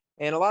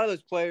 And a lot of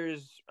those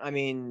players, I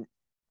mean,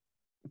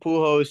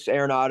 Pujols,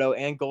 Arenado,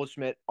 and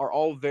Goldschmidt are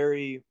all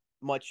very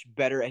much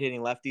better at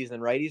hitting lefties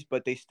than righties,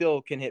 but they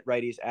still can hit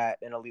righties at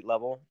an elite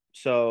level.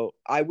 So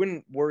I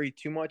wouldn't worry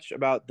too much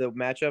about the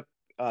matchup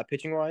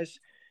pitching wise.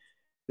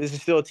 This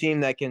is still a team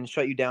that can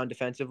shut you down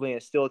defensively, and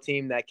it's still a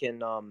team that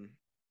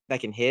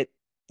can hit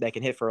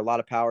for a lot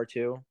of power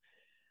too.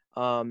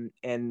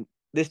 And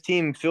this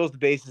team fills the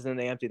bases and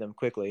they empty them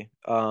quickly.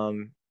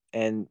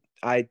 And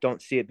I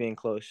don't see it being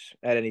close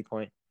at any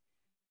point.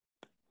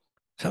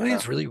 something yeah.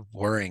 that's really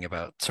worrying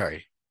about,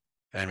 sorry,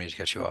 I didn't mean to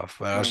cut you off,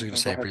 but I was No, just going to no,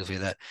 go say ahead. briefly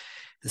that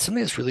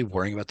something that's really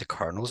worrying about the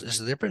Cardinals is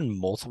that there have been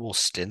multiple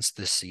stints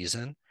this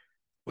season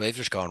where they've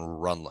just gone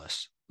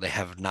runless. They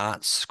have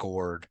not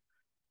scored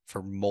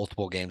for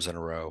multiple games in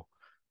a row,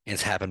 and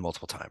it's happened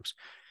multiple times.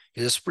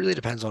 This really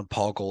depends on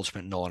Paul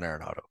Goldschmidt and Nolan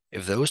Arenado.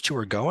 If those two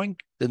are going,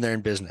 then they're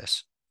in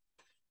business.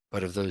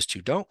 But if those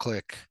two don't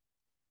click,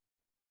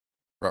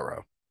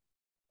 row.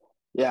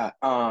 Yeah.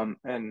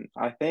 And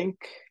I,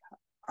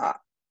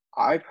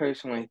 I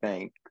personally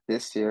think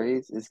this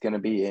series is going to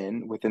be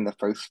in within the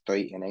first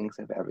 3 innings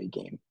of every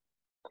game.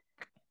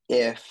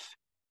 If,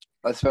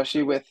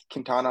 especially with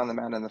Quintana on the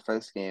mound in the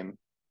first game,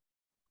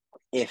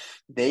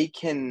 if they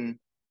can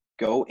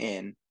go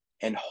in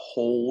and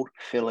hold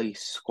Philly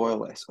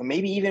scoreless, or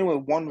maybe even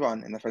with 1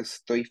 run in the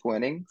first 3, 4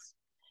 innings,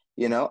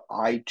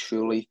 I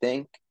truly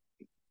think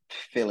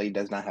Philly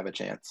does not have a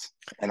chance,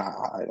 and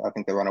I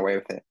think they run away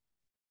with it.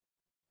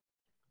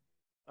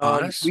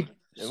 Honest, We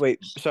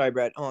wait. Sorry,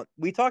 Brad.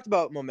 We talked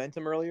about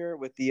momentum earlier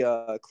with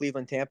the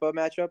Cleveland Tampa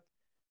matchup.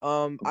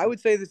 I would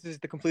say this is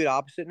the complete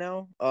opposite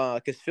now.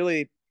 Because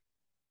Philly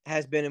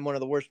has been in one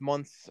of the worst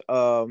months,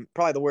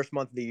 probably the worst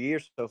month of the year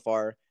so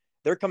far.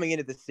 They're coming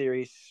into the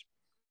series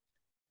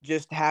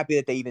just happy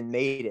that they even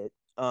made it.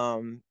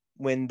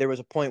 When there was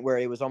a point where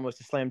it was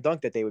almost a slam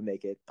dunk that they would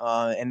make it,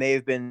 and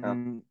they've Yeah.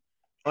 been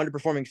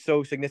underperforming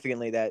so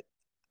significantly that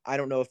I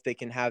don't know if they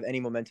can have any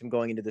momentum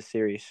going into the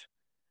series.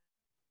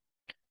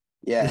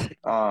 Yeah.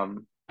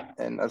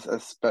 And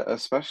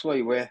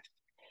especially with,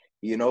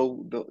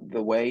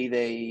 the way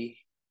they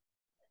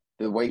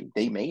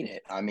made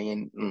it. I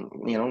mean,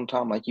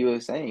 Tom, like you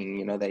were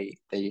saying,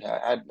 they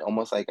had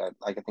almost like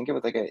I think it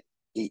was like a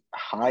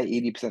high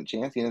 80%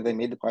 chance. They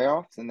made the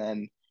playoffs, and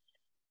then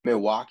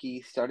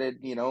Milwaukee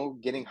started,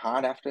 getting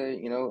hot after,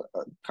 a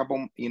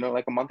couple,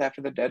 like a month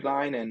after the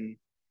deadline,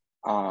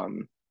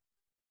 um,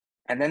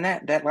 and then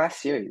that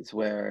last series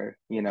where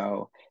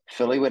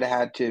Philly would have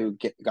had to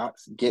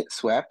get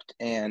swept,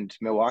 and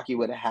Milwaukee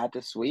would have had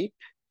to sweep.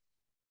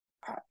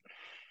 I,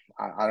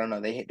 I don't know.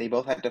 They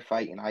both had to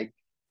fight, and I'm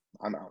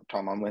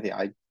Tom. I'm with you.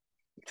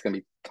 It's gonna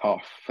be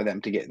tough for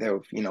them to get their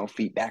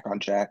feet back on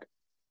track.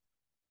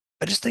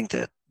 I just think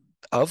that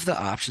of the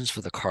options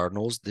for the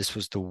Cardinals, this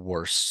was the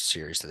worst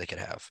series that they could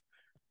have.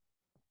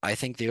 I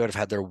think they would have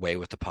had their way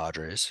with the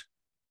Padres.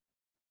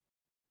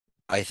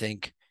 I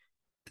think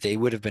they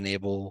would have been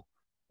able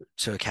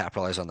to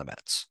capitalize on the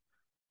Mets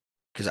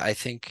because I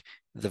think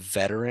the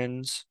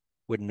veterans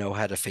would know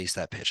how to face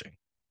that pitching.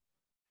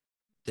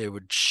 They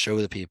would show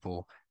the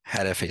people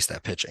how to face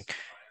that pitching.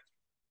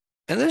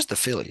 And there's the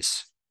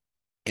Phillies.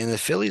 And the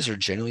Phillies are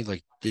generally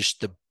like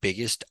just the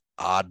biggest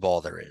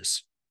oddball there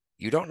is.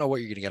 You don't know what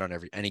you're going to get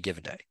on any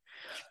given day.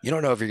 You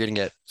don't know if you're going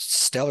to get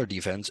stellar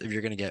defense, if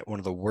you're going to get one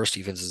of the worst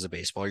defenses of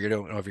baseball. You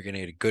don't know if you're going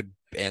to get a good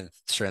and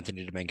Sir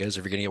Anthony Dominguez,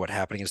 if you're going to get what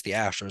happened against the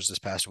Astros this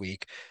past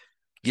week.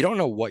 You don't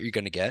know what you're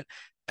going to get.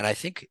 And I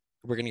think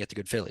we're going to get the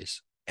good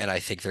Phillies. And I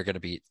think they're going to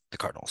beat the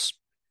Cardinals.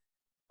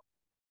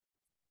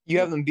 You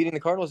have them beating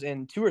the Cardinals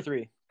in 2 or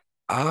 3.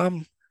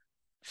 Um,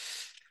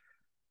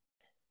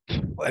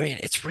 I mean,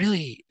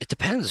 it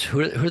depends.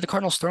 Who are the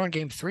Cardinals throwing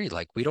game three?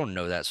 Like, we don't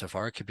know that so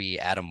far. It could be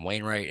Adam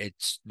Wainwright.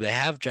 They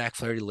have Jack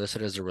Flaherty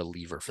listed as a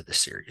reliever for this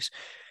series.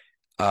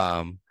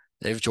 Um,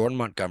 they have Jordan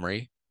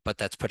Montgomery, but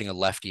that's putting a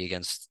lefty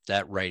against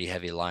that righty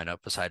heavy lineup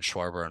besides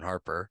Schwarber and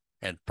Harper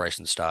and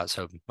Bryson Stott.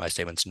 So my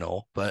statement's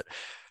null. But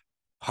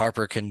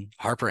Harper and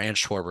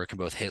Schwarber can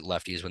both hit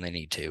lefties when they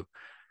need to.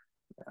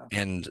 Yeah.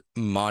 And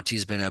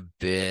Monty's been a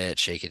bit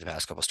shaky the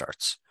past couple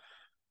starts.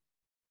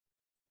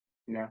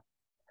 Yeah.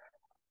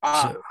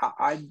 So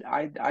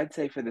I'd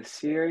say for the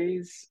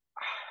series,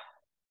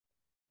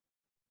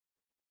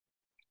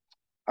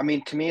 I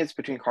mean, to me, it's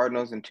between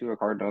Cardinals and two or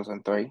Cardinals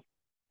and three.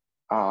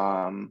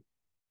 Um,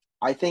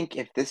 I think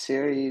if this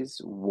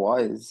series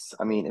was,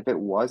 I mean, if it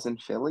was in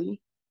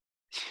Philly,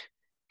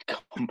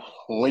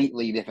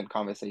 completely different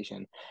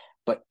conversation.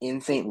 But in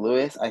St.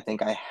 Louis, I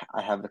think I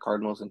have the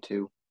Cardinals in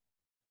two.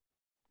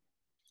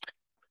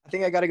 I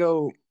think I gotta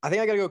go. I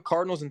think I gotta go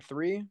Cardinals in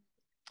 3.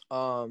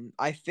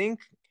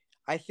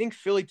 I think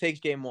Philly takes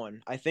game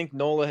 1. I think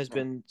Nola has Yeah.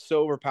 been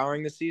so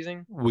overpowering this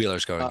season.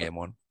 Wheeler's going Uh, game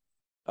one.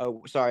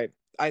 Sorry.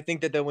 I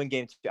think that they'll win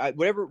game 2.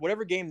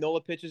 Whatever game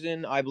Nola pitches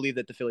in, I believe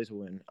that the Phillies will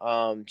win.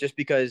 Just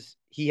because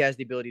he has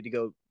the ability to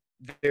go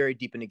very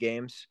deep into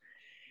games,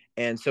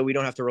 and so we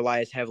don't have to rely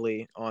as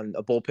heavily on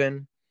a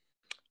bullpen.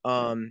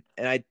 Yeah.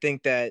 And I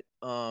think that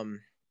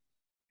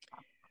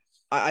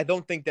I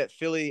don't think that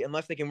Philly,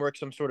 unless they can work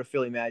some sort of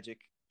Philly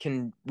magic,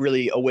 can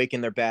really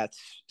awaken their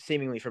bats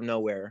seemingly from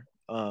nowhere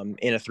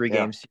in a 3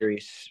 game Yeah.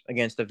 series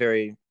against a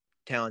very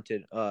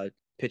talented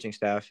pitching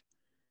staff.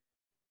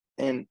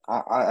 And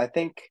I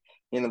think,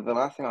 the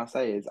last thing I'll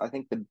say is I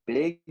think the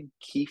big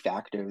key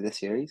factor of this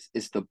series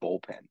is the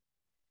bullpen.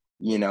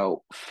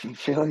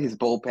 Philly's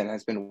bullpen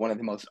has been one of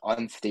the most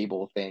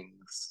unstable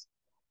things.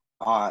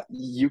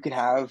 You could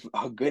have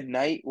a good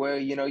night where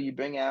you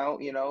bring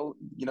out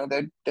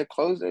their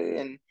closer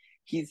and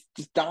he's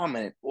just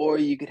dominant, or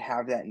you could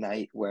have that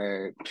night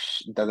where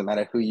it doesn't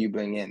matter who you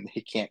bring in,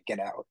 he can't get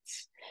out.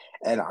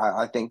 And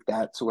I think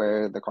that's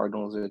where the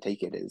Cardinals will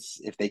take it,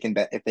 is if they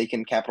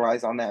can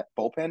capitalize on that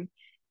bullpen.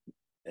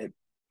 It,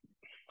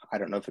 I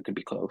don't know if it could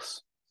be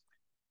close.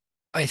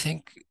 I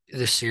think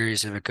this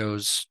series, if it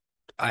goes,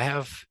 I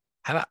have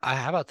how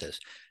about this?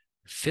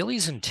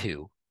 Phillies in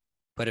two,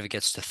 but if it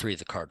gets to three,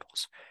 the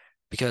Cardinals.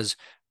 Because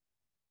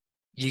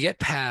you get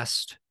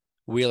past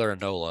Wheeler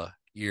and Nola,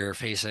 you're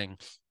facing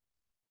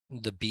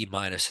the B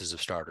minuses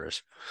of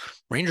starters.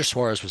 Ranger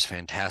Suarez was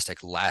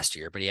fantastic last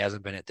year, but he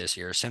hasn't been it this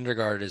year.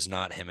 Syndergaard is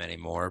not him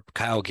anymore.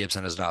 Kyle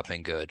Gibson has not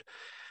been good.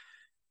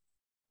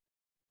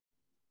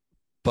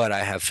 But I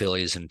have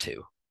Phillies in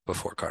two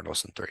before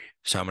Cardinals in three.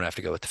 So I'm gonna have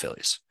to go with the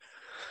Phillies.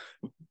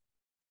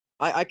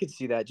 I could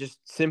see that. Just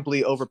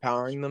simply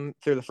overpowering them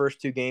through the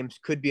first 2 games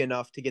could be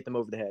enough to get them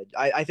over the head.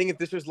 I think if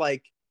this was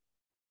like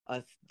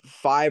a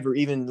 5 or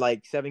even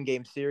like 7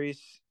 game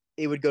series,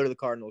 it would go to the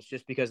Cardinals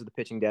just because of the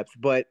pitching depth.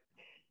 But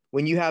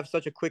when you have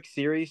such a quick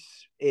series,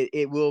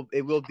 it will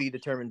be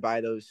determined by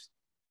the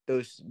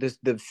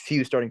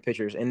few starting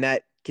pitchers, and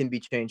that can be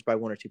changed by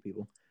 1 or 2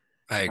 people.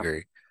 I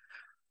agree.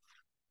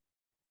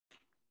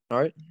 All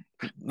right.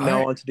 All Now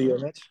right. on to the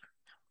Mets.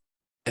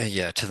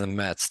 Yeah, to the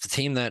Mets, the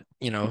team that,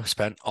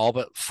 spent all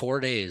but 4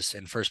 days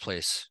in first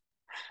place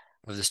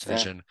of this Yeah.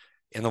 division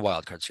in the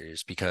wild card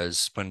series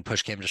because when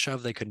push came to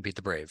shove, they couldn't beat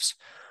the Braves.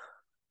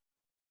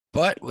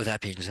 But with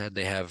that being said,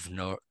 they have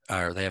Max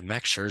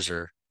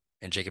Scherzer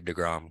and Jacob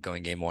deGrom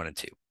going game 1 and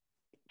 2.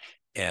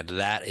 And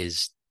that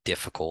is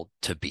difficult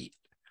to beat.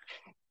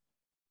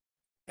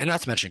 And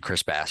not to mention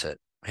Chris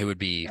Bassett, who would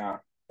be Yeah.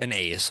 an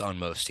ace on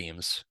most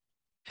teams.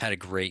 Had a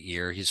great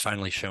year. He's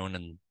finally shown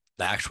in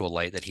the actual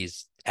light that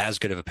he's as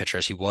good of a pitcher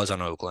as he was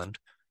on Oakland.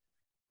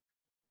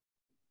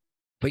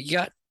 But you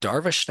got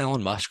Darvish, Snell,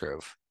 and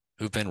Musgrove,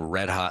 who've been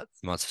red hot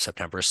the month of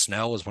September.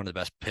 Snell was one of the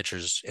best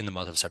pitchers in the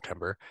month of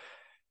September.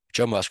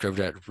 Joe Musgrove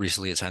that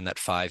recently has signed that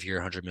 5-year,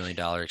 $100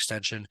 million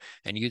extension.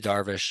 And you,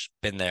 Darvish,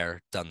 been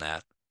there, done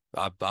that.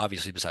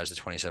 Obviously, besides the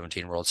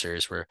 2017 World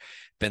Series, where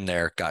been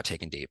there, got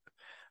taken deep.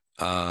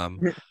 Um,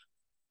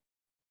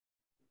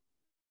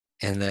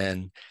 and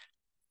then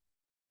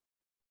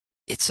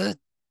it's a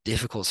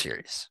difficult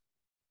series.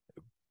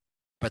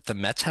 But the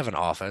Mets have an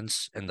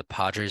offense, and the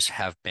Padres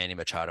have Manny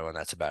Machado, and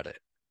that's about it.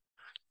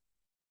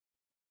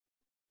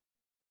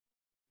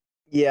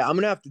 Yeah, I'm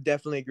gonna have to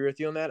definitely agree with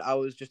you on that. I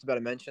was just about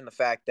to mention the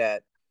fact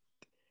that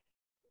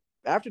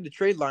after the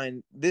trade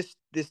line, this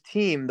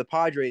team, the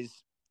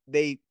Padres,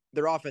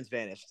 their offense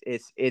vanished.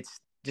 It's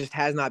just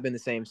has not been the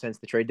same since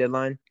the trade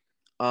deadline.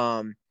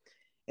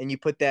 And you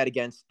put that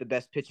against the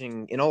best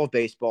pitching in all of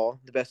baseball,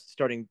 the best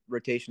starting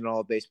rotation in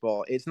all of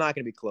baseball, it's not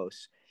going to be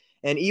close.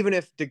 And even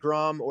if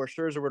DeGrom or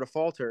Scherzer were to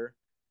falter,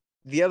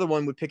 the other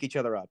one would pick each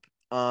other up.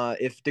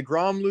 If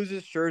DeGrom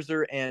loses,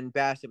 Scherzer and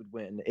Bassett would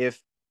win.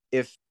 If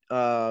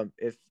uh,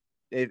 if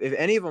if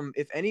any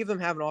of them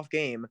have an off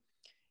game,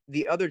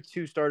 the other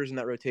two starters in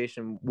that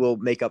rotation will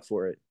make up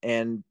for it.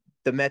 And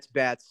the Mets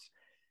bats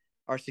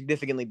are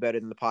significantly better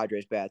than the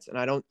Padres bats. And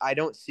I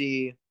don't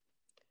see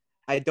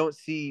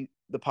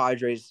the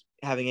Padres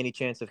having any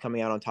chance of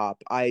coming out on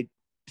top. I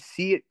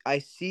see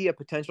a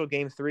potential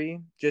game 3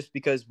 just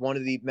because one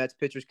of the Mets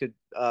pitchers could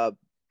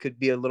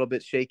be a little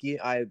bit shaky.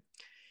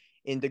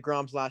 In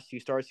DeGrom's last few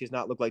starts, he has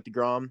not looked like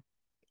DeGrom.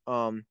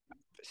 Um,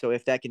 so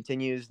if that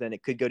continues, then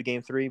it could go to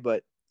game 3.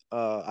 But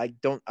I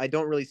don't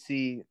really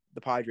see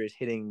the Padres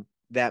hitting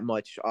that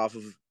much off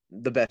of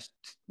the best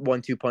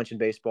 1-2 punch in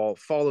baseball,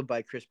 followed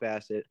by Chris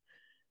Bassett.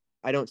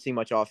 I don't see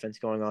much offense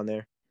going on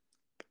there.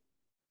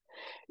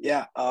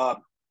 Yeah.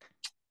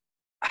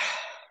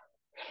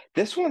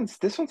 This one's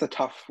a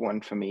tough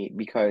one for me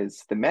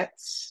because the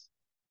Mets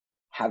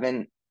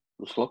haven't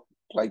looked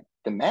like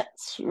the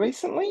Mets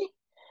recently.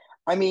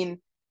 I mean,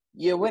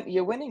 you're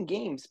winning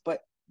games,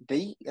 but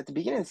they at the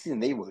beginning of the season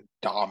they were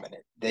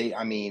dominant.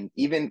 I mean,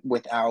 even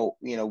without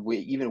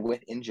even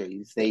with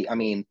injuries, they.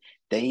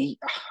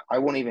 I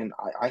won't even.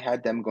 I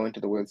had them going to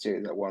the World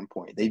Series at one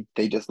point.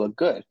 They just look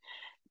good,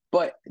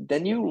 but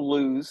then you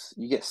lose,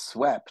 you get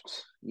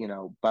swept,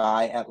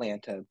 by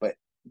Atlanta. But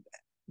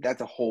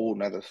that's a whole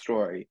nother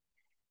story.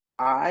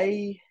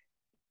 I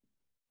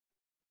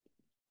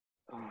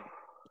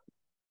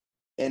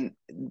and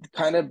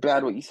kind of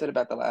bad what you said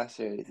about the last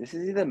series. This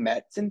is either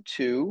Mets in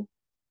 2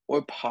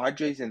 or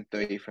Padres in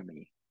 3 for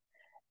me.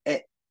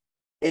 It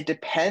it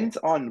depends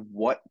on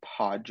what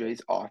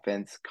Padres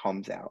offense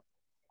comes out.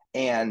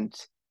 And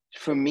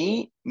for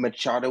me,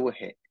 Machado will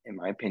hit, in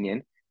my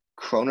opinion.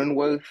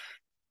 Cronenworth,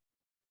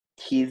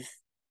 he's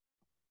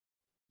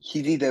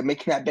he's either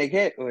making that big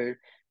hit or,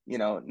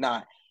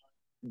 not.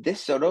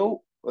 This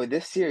Soto or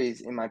this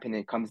series, in my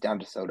opinion, comes down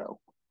to Soto.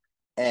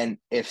 And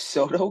if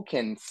Soto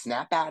can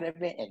snap out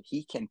of it and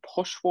he can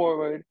push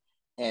forward,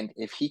 and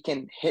if he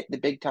can hit the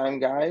big time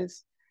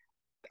guys,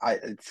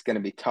 it's going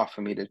to be tough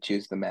for me to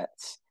choose the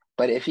Mets.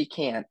 But if he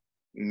can't,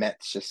 they're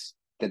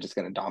just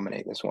going to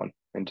dominate this one,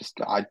 and just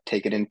I'd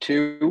take it in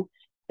 2.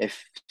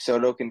 If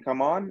Soto can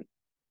come on,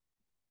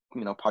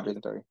 Padres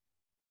in 3.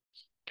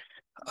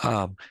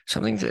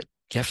 Something that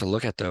you have to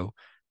look at though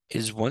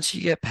is once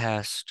you get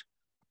past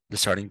the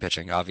starting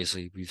pitching,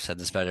 obviously we've said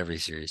this about every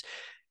series.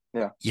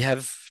 Yeah, You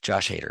have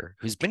Josh Hader,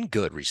 who's been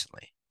good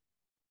recently.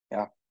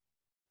 yeah,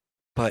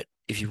 But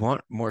if you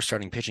want more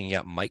starting pitching, you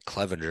got Mike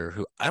Clevenger,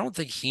 who I don't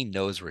think he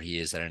knows where he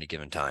is at any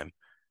given time.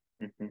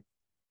 hmm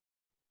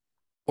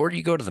Or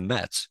you go to the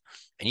Mets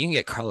and you can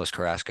get Carlos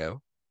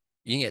Carrasco,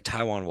 you can get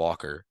Taijuan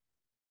Walker,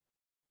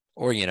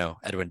 or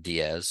Edwin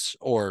Diaz,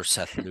 or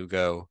Seth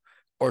Lugo,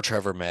 or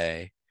Trevor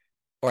May,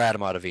 or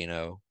Adam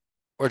Ottavino,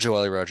 or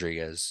Joely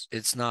Rodriguez.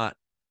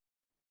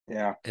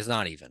 yeah, It's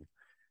not even.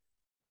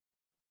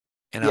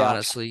 And Yeah,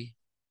 honestly,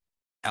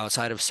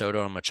 outside of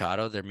Soto and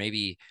Machado, there may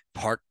be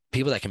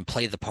people that can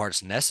play the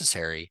parts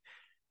necessary,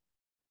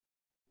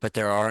 but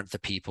there aren't the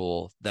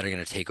people that are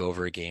going to take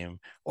over a game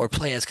or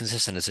play as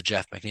consistent as a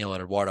Jeff McNeil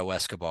or Eduardo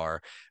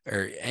Escobar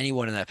or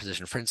anyone in that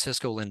position.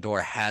 Francisco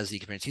Lindor has the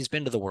experience. He's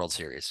been to the World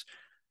Series.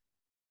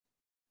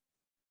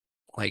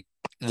 Like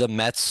the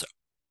Mets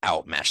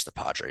outmatch the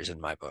Padres in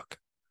my book.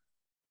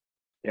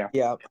 yeah,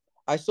 yeah.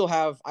 I still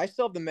have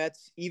the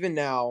Mets even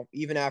now,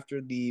 even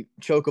after the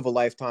choke of a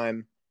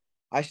lifetime.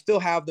 I still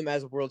have them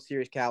as a World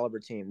Series caliber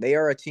team. They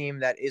are a team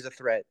that is a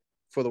threat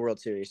for the World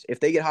Series. If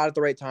they get hot at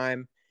the right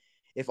time,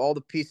 if all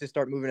the pieces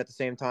start moving at the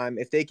same time,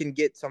 if they can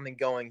get something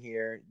going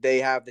here, they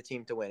have the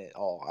team to win it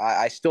all.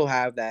 I still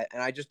have that,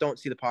 and I just don't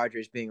see the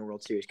Padres being a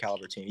World Series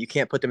caliber team. You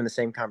can't put them in the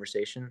same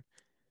conversation.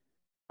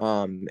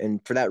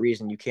 And for that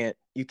reason, you can't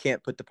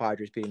put the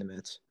Padres beating the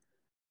Mets.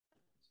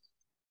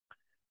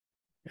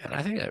 And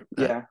I think that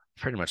Yeah,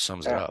 pretty much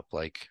sums it uh, up.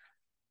 Like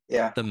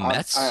yeah. the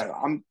Mets,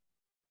 I'm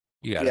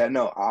you got it. yeah,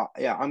 no,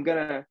 yeah.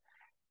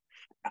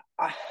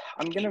 I,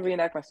 I'm gonna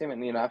reenact my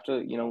statement.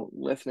 After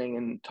listening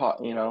and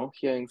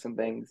hearing some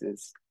things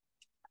is,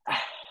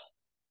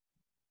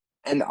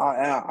 and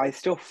I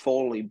still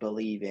fully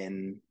believe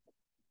in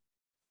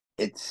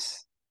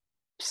it's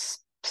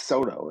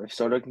Soto. If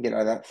Soto can get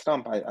out of that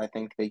stump, I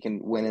think they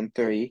can win in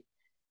three.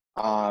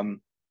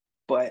 Um,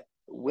 but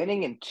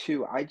winning in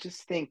two, I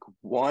just think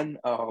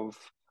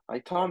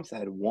like Tom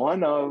said,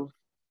 one of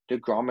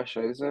DeGrom or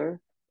Scherzer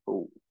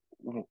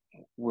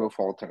will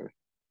falter.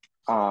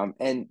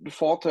 And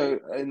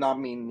falter, not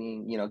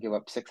meaning, give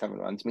up 6, 7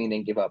 runs,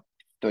 meaning give up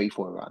 3,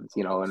 4 runs,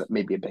 and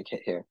maybe a big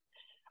hit here.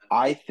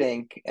 I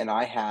think, and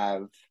I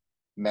have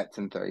Mets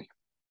in three.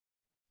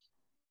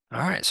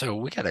 All right, so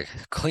we got a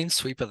clean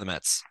sweep of the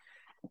Mets.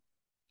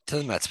 To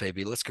the Mets,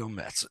 baby. Let's go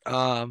Mets.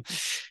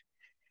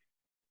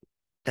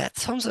 That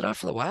sums it up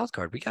for the wild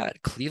card. We got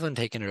Cleveland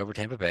taking it over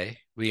Tampa Bay.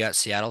 We got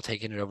Seattle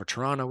taking it over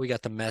Toronto. We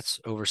got the Mets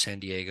over San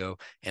Diego,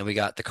 and we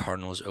got the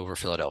Cardinals over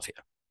Philadelphia.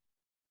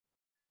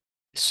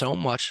 So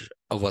much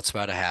of what's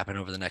about to happen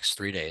over the next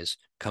 3 days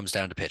comes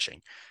down to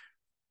pitching.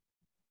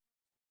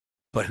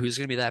 But who's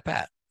going to be that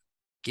bat?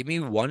 Give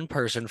me one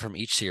person from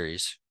each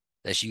series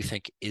that you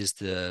think is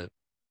the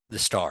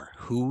star.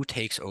 Who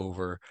takes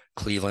over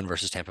Cleveland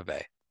versus Tampa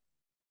Bay?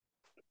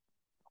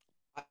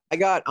 I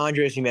got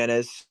Andres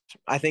Jimenez.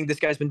 I think this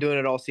guy's been doing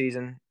it all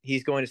season.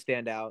 He's going to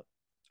stand out,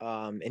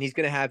 and he's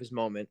going to have his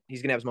moment.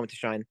 He's going to have his moment to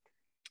shine.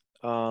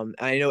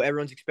 I know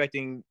everyone's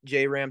expecting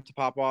J Ram to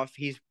pop off.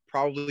 He's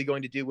probably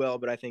going to do well,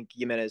 but I think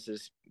Jimenez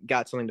has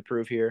got something to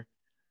prove here.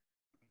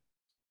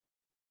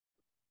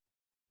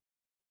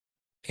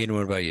 Hayden,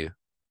 what about you?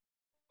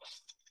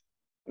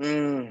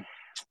 Mm.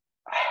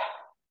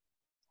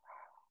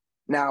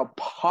 Now,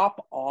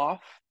 pop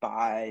off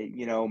by,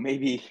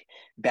 maybe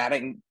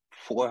batting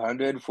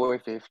 400,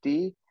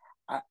 450.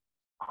 I,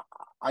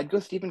 I'd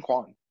go Stephen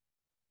Kwan.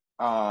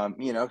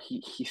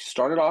 He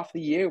started off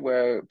the year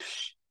where,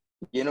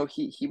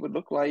 he would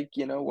look like,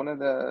 one of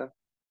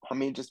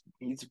just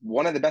he's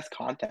one of the best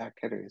contact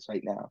hitters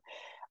right now.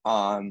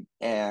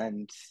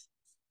 And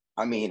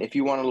I mean, if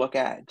you want to look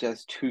at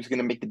just who's going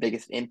to make the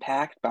biggest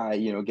impact by,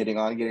 getting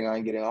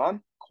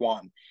on,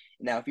 Kwan.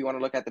 Now, if you want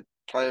to look at the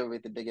player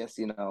with the biggest,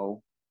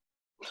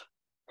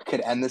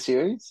 could end the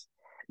series,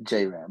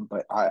 J-Ram,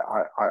 but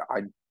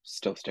I'd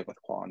still stick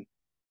with Kwan.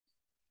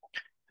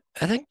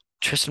 I think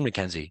Tristan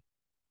McKenzie.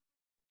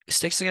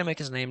 Sticks to make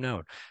his name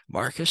known.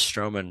 Marcus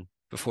Stroman,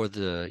 before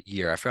the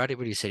year, I forgot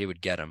what he said he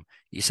would get him.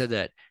 He said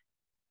that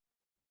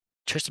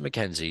Tristan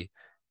McKenzie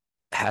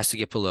has to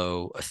get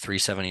below a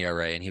 3.70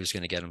 ERA, and he was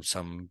going to get him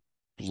some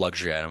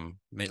luxury item.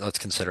 Let's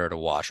consider it a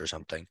wash or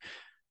something.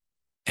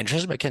 And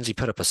Tristan McKenzie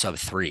put up a sub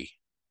three.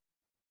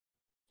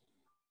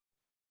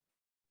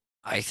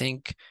 I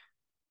think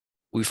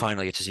we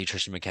finally get to see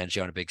Tristan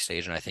McKenzie on a big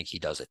stage, and I think he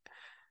does it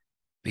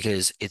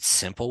because it's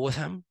simple with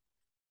him,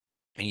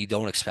 and you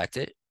don't expect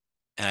it.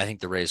 And I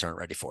think the Rays aren't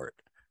ready for it.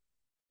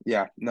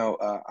 Yeah, no,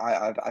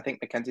 I think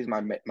McKenzie's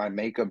my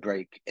make or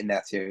break in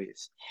that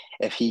series.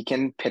 If he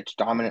can pitch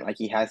dominant like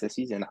he has this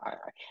season,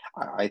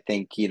 I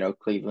think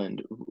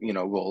Cleveland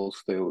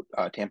rolls through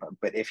Tampa.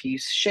 But if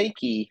he's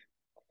shaky,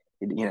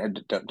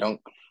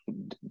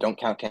 don't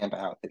count Tampa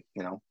out.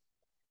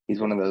 He's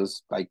one of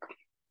those like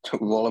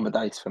roll of the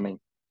dice for me.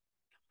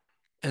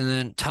 And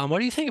then, Tom, what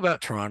do you think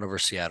about Toronto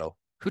versus Seattle?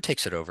 Who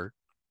takes it over?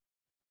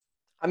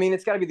 I mean,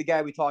 it's got to be the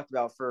guy we talked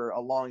about for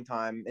a long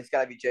time. It's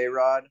got to be J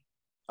Rod.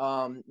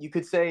 You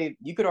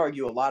could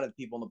argue a lot of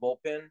people in the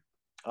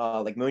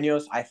bullpen, like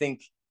Munoz. I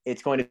think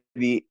it's going to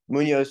be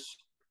Munoz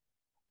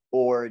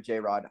or J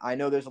Rod. I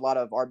know there's a lot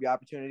of RB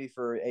opportunity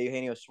for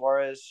Eugenio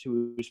Suarez,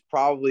 who's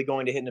probably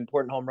going to hit an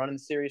important home run in the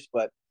series,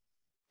 but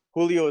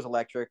Julio is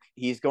electric.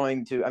 He's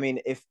going to, I mean,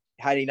 if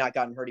had he not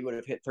gotten hurt, he would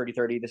have hit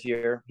 30-30 this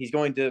year. He's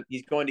going to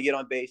get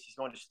on base, he's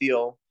going to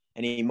steal,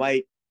 and he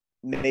might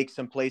make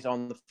some plays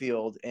on the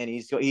field, and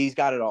he's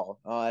got it all.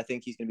 I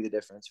think he's going to be the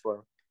difference for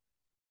him.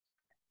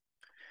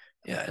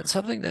 Yeah, it's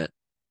something that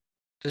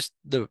just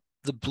the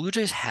Blue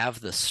Jays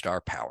have the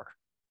star power.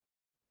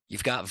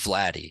 You've got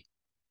Vladdy.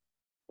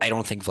 I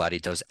don't think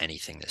Vladdy does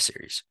anything this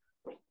series.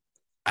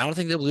 I don't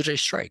think the Blue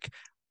Jays strike.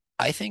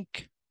 I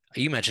think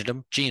you mentioned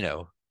him,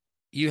 Gino,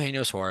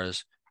 Eugenio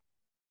Suarez.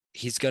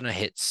 He's gonna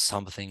hit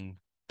something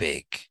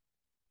big.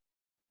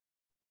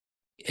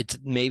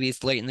 Maybe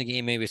it's late in the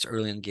game, maybe it's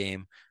early in the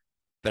game,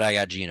 but I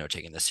got Gino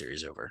taking this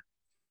series over.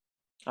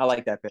 I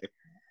like that pick.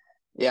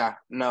 Yeah,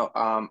 no,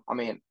 I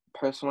mean,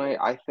 personally,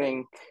 I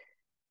think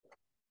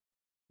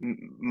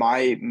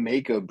my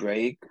make or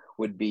break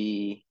would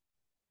be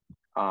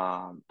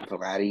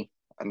Vladdy.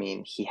 I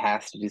mean, he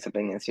has to do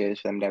something in the series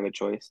for them to have a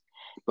choice.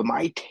 But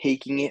my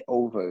taking it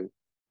over,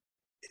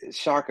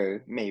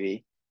 shocker,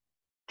 maybe,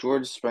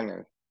 George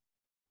Springer,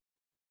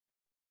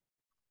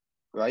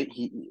 right?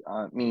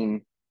 I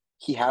mean,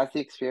 he has the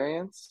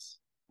experience.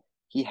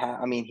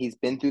 I mean, he's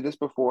been through this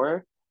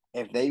before.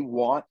 If they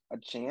want a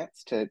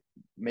chance to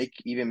make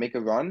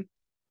a run,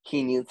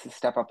 he needs to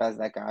step up as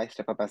that guy,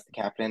 step up as the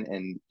captain,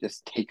 and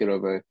just take it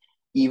over,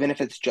 even if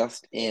it's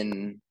just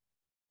in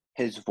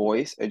his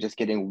voice or just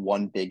getting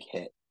one big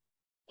hit.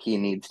 He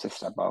needs to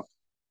step up.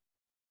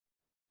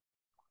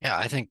 Yeah,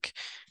 I think,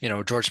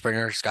 George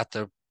Springer's got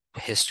the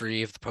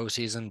history of the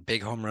postseason,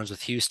 big home runs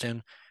with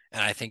Houston,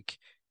 and I think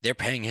they're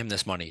paying him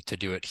this money to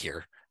do it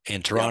here in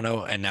Yeah,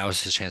 Toronto, and now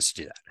is his chance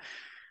to do that.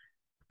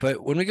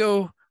 But when we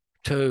go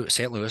to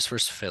St. Louis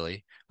versus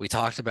Philly, we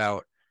talked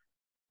about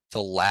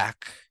the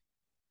lack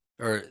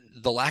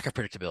the lack of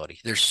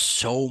predictability. There's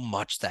so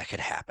much that could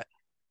happen.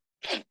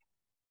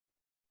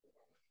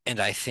 And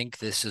I think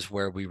this is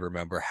where we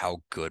remember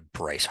how good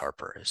Bryce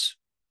Harper is.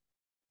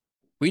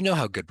 We know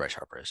how good Bryce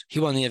Harper is. He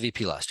won the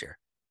MVP last year.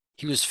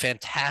 He was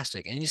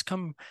fantastic, and he's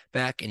come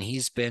back and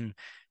he's been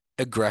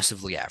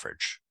aggressively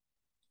average.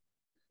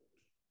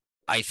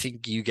 I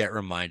think you get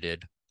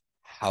reminded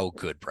how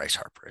good Bryce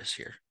Harper is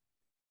here.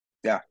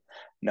 yeah,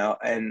 no,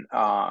 and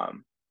I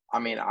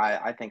mean,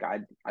 I think I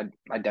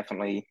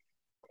definitely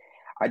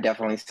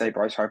say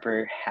Bryce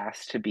Harper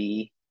has to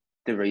be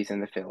the reason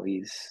the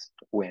Phillies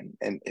win,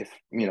 and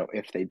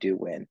if they do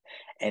win,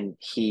 and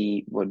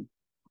he would,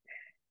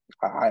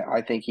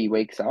 I think he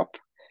wakes up.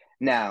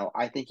 Now,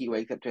 I think he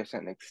wakes up to a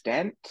certain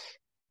extent.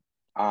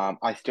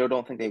 I still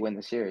don't think they win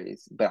the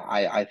series, but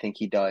I think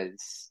he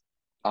does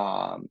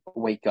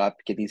wake up,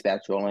 get these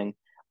bats rolling.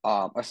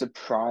 A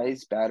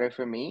surprise batter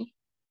for me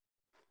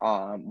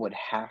would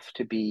have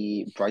to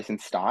be Bryson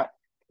Stott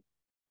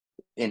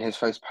in his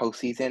first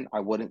postseason. I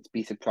wouldn't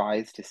be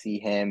surprised to see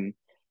him,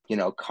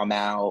 come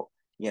out.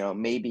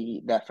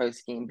 Maybe that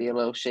first game be a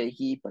little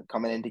shaky, but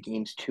coming into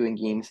games two and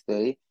games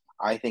three,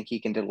 I think he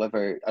can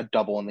deliver a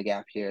double in the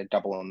gap here, a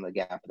double in the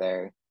gap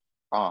there.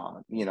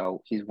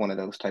 He's one of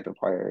those type of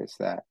players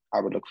that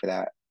I would look for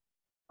that.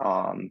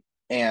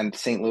 And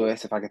St.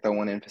 Louis, if I could throw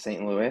one in for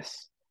St.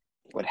 Louis,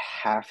 would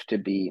have to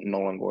be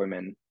Nolan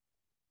Gorman.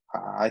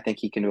 I think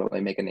he can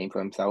really make a name for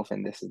himself,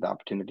 and this is the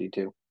opportunity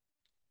too.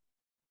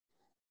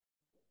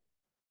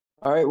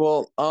 All right.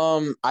 Well,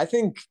 I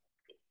think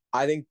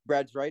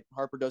Brad's right.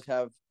 Harper does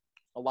have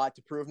a lot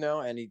to prove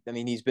now, and I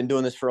mean, he's been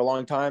doing this for a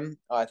long time.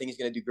 I think he's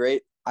going to do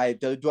great.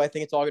 Do I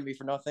think it's all going to be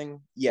for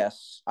nothing?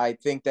 Yes, I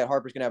think that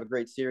Harper's going to have a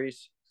great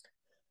series,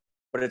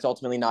 but it's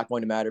ultimately not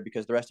going to matter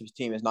because the rest of his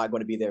team is not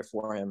going to be there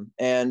for him.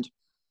 And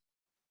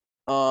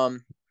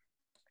um,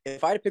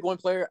 if I had to pick one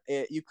player,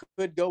 you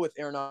could go with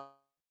Arenado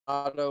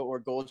or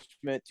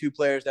Goldschmidt, two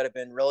players that have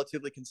been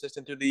relatively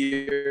consistent through the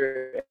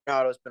year.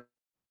 Arenado's been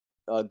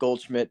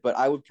Goldschmidt, but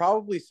I would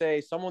probably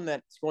say someone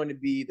that's going to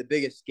be the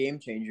biggest game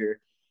changer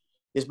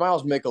is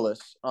Miles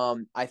Mikolas.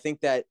 I think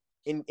that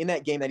in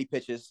that game that he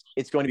pitches,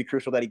 it's going to be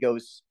crucial that he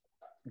goes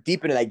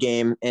deep into that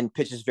game and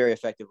pitches very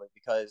effectively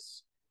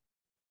because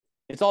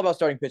it's all about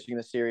starting pitching in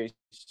the series.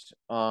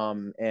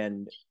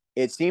 And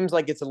it seems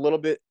like it's a little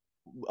bit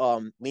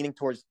leaning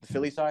towards the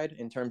Philly side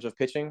in terms of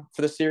pitching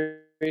for the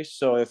series.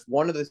 So if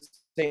one of the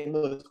St.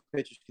 Louis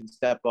pitchers can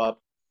step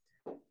up,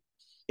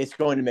 it's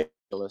going to make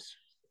Mikolas.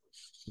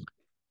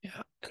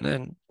 Yeah. And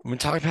then when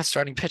talking about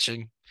starting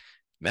pitching,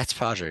 Mets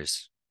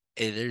Padres,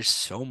 there's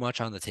so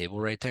much on the table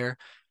right there.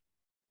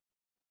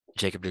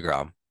 Jacob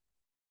DeGrom.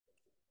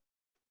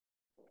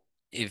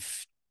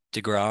 If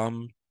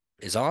DeGrom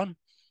is on,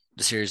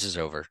 the series is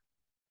over.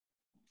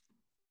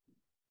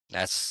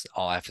 That's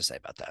all I have to say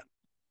about that.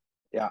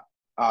 Yeah.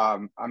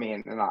 I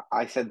mean, and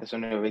I said this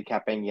when we were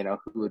recapping,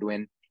 who would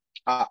win.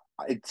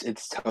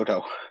 It's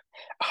Soto.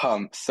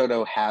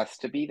 Soto has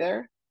to be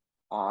there.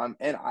 And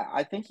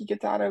I think he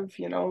gets out of,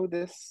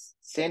 this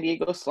San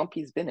Diego slump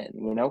he's been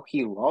in.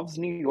 He loves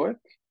New York.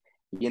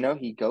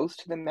 He goes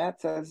to the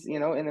Mets as,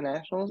 in the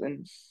Nationals,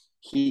 and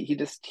he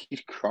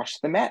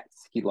crushed the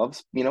Mets. He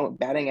loves,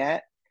 batting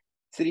at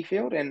Citi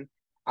Field, and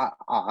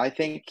I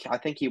think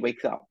he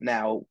wakes up.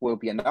 Now, will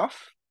it be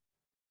enough?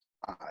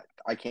 Uh,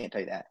 I can't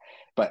tell you that,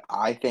 but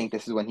I think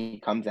this is when he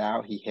comes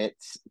out. He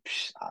hits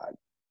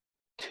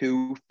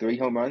two, three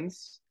home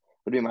runs.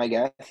 Would be my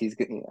guess. He's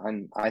getting,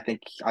 and I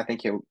think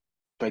he'll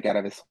break out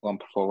of his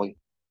slump fully.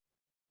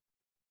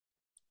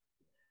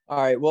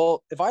 All right.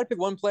 Well, if I had to pick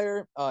one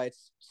player,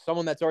 it's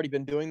someone that's already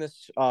been doing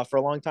this for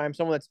a long time,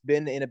 someone that's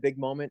been in a big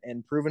moment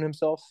and proven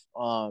himself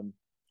on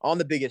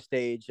the biggest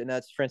stage, and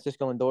that's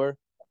Francisco Lindor,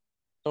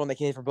 someone that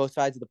can hit from both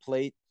sides of the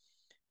plate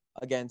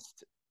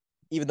against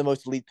even the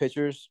most elite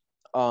pitchers.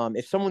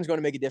 If someone's going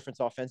to make a difference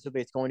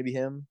offensively, it's going to be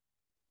him.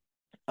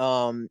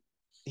 Um,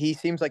 he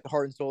seems like the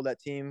heart and soul of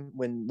that team.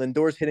 When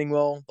Lindor's hitting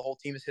well, the whole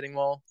team is hitting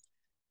well.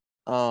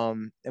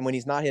 And when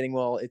he's not hitting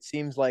well, it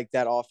seems like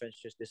that offense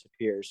just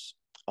disappears.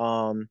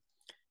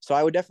 So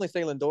I would definitely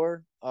say Lindor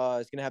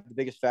is going to have the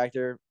biggest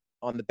factor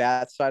on the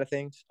bat side of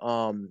things.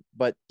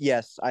 But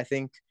yes, I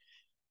think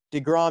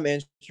DeGrom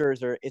and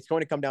Scherzer, it's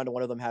going to come down to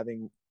one of them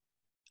having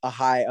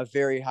a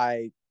very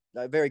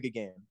good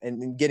game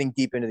and getting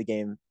deep into the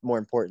game. More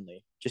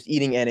importantly, just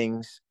eating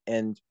innings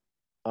and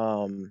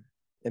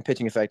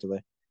pitching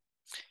effectively.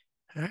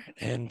 All right,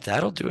 and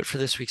that'll do it for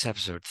this week's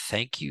episode.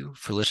 Thank you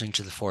for listening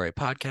to the 4A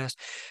podcast.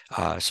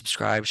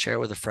 Subscribe, share it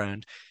with a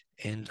friend,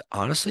 and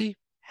honestly,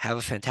 have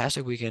a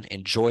fantastic weekend.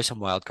 Enjoy some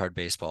wildcard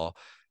baseball,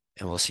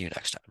 and we'll see you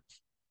next time.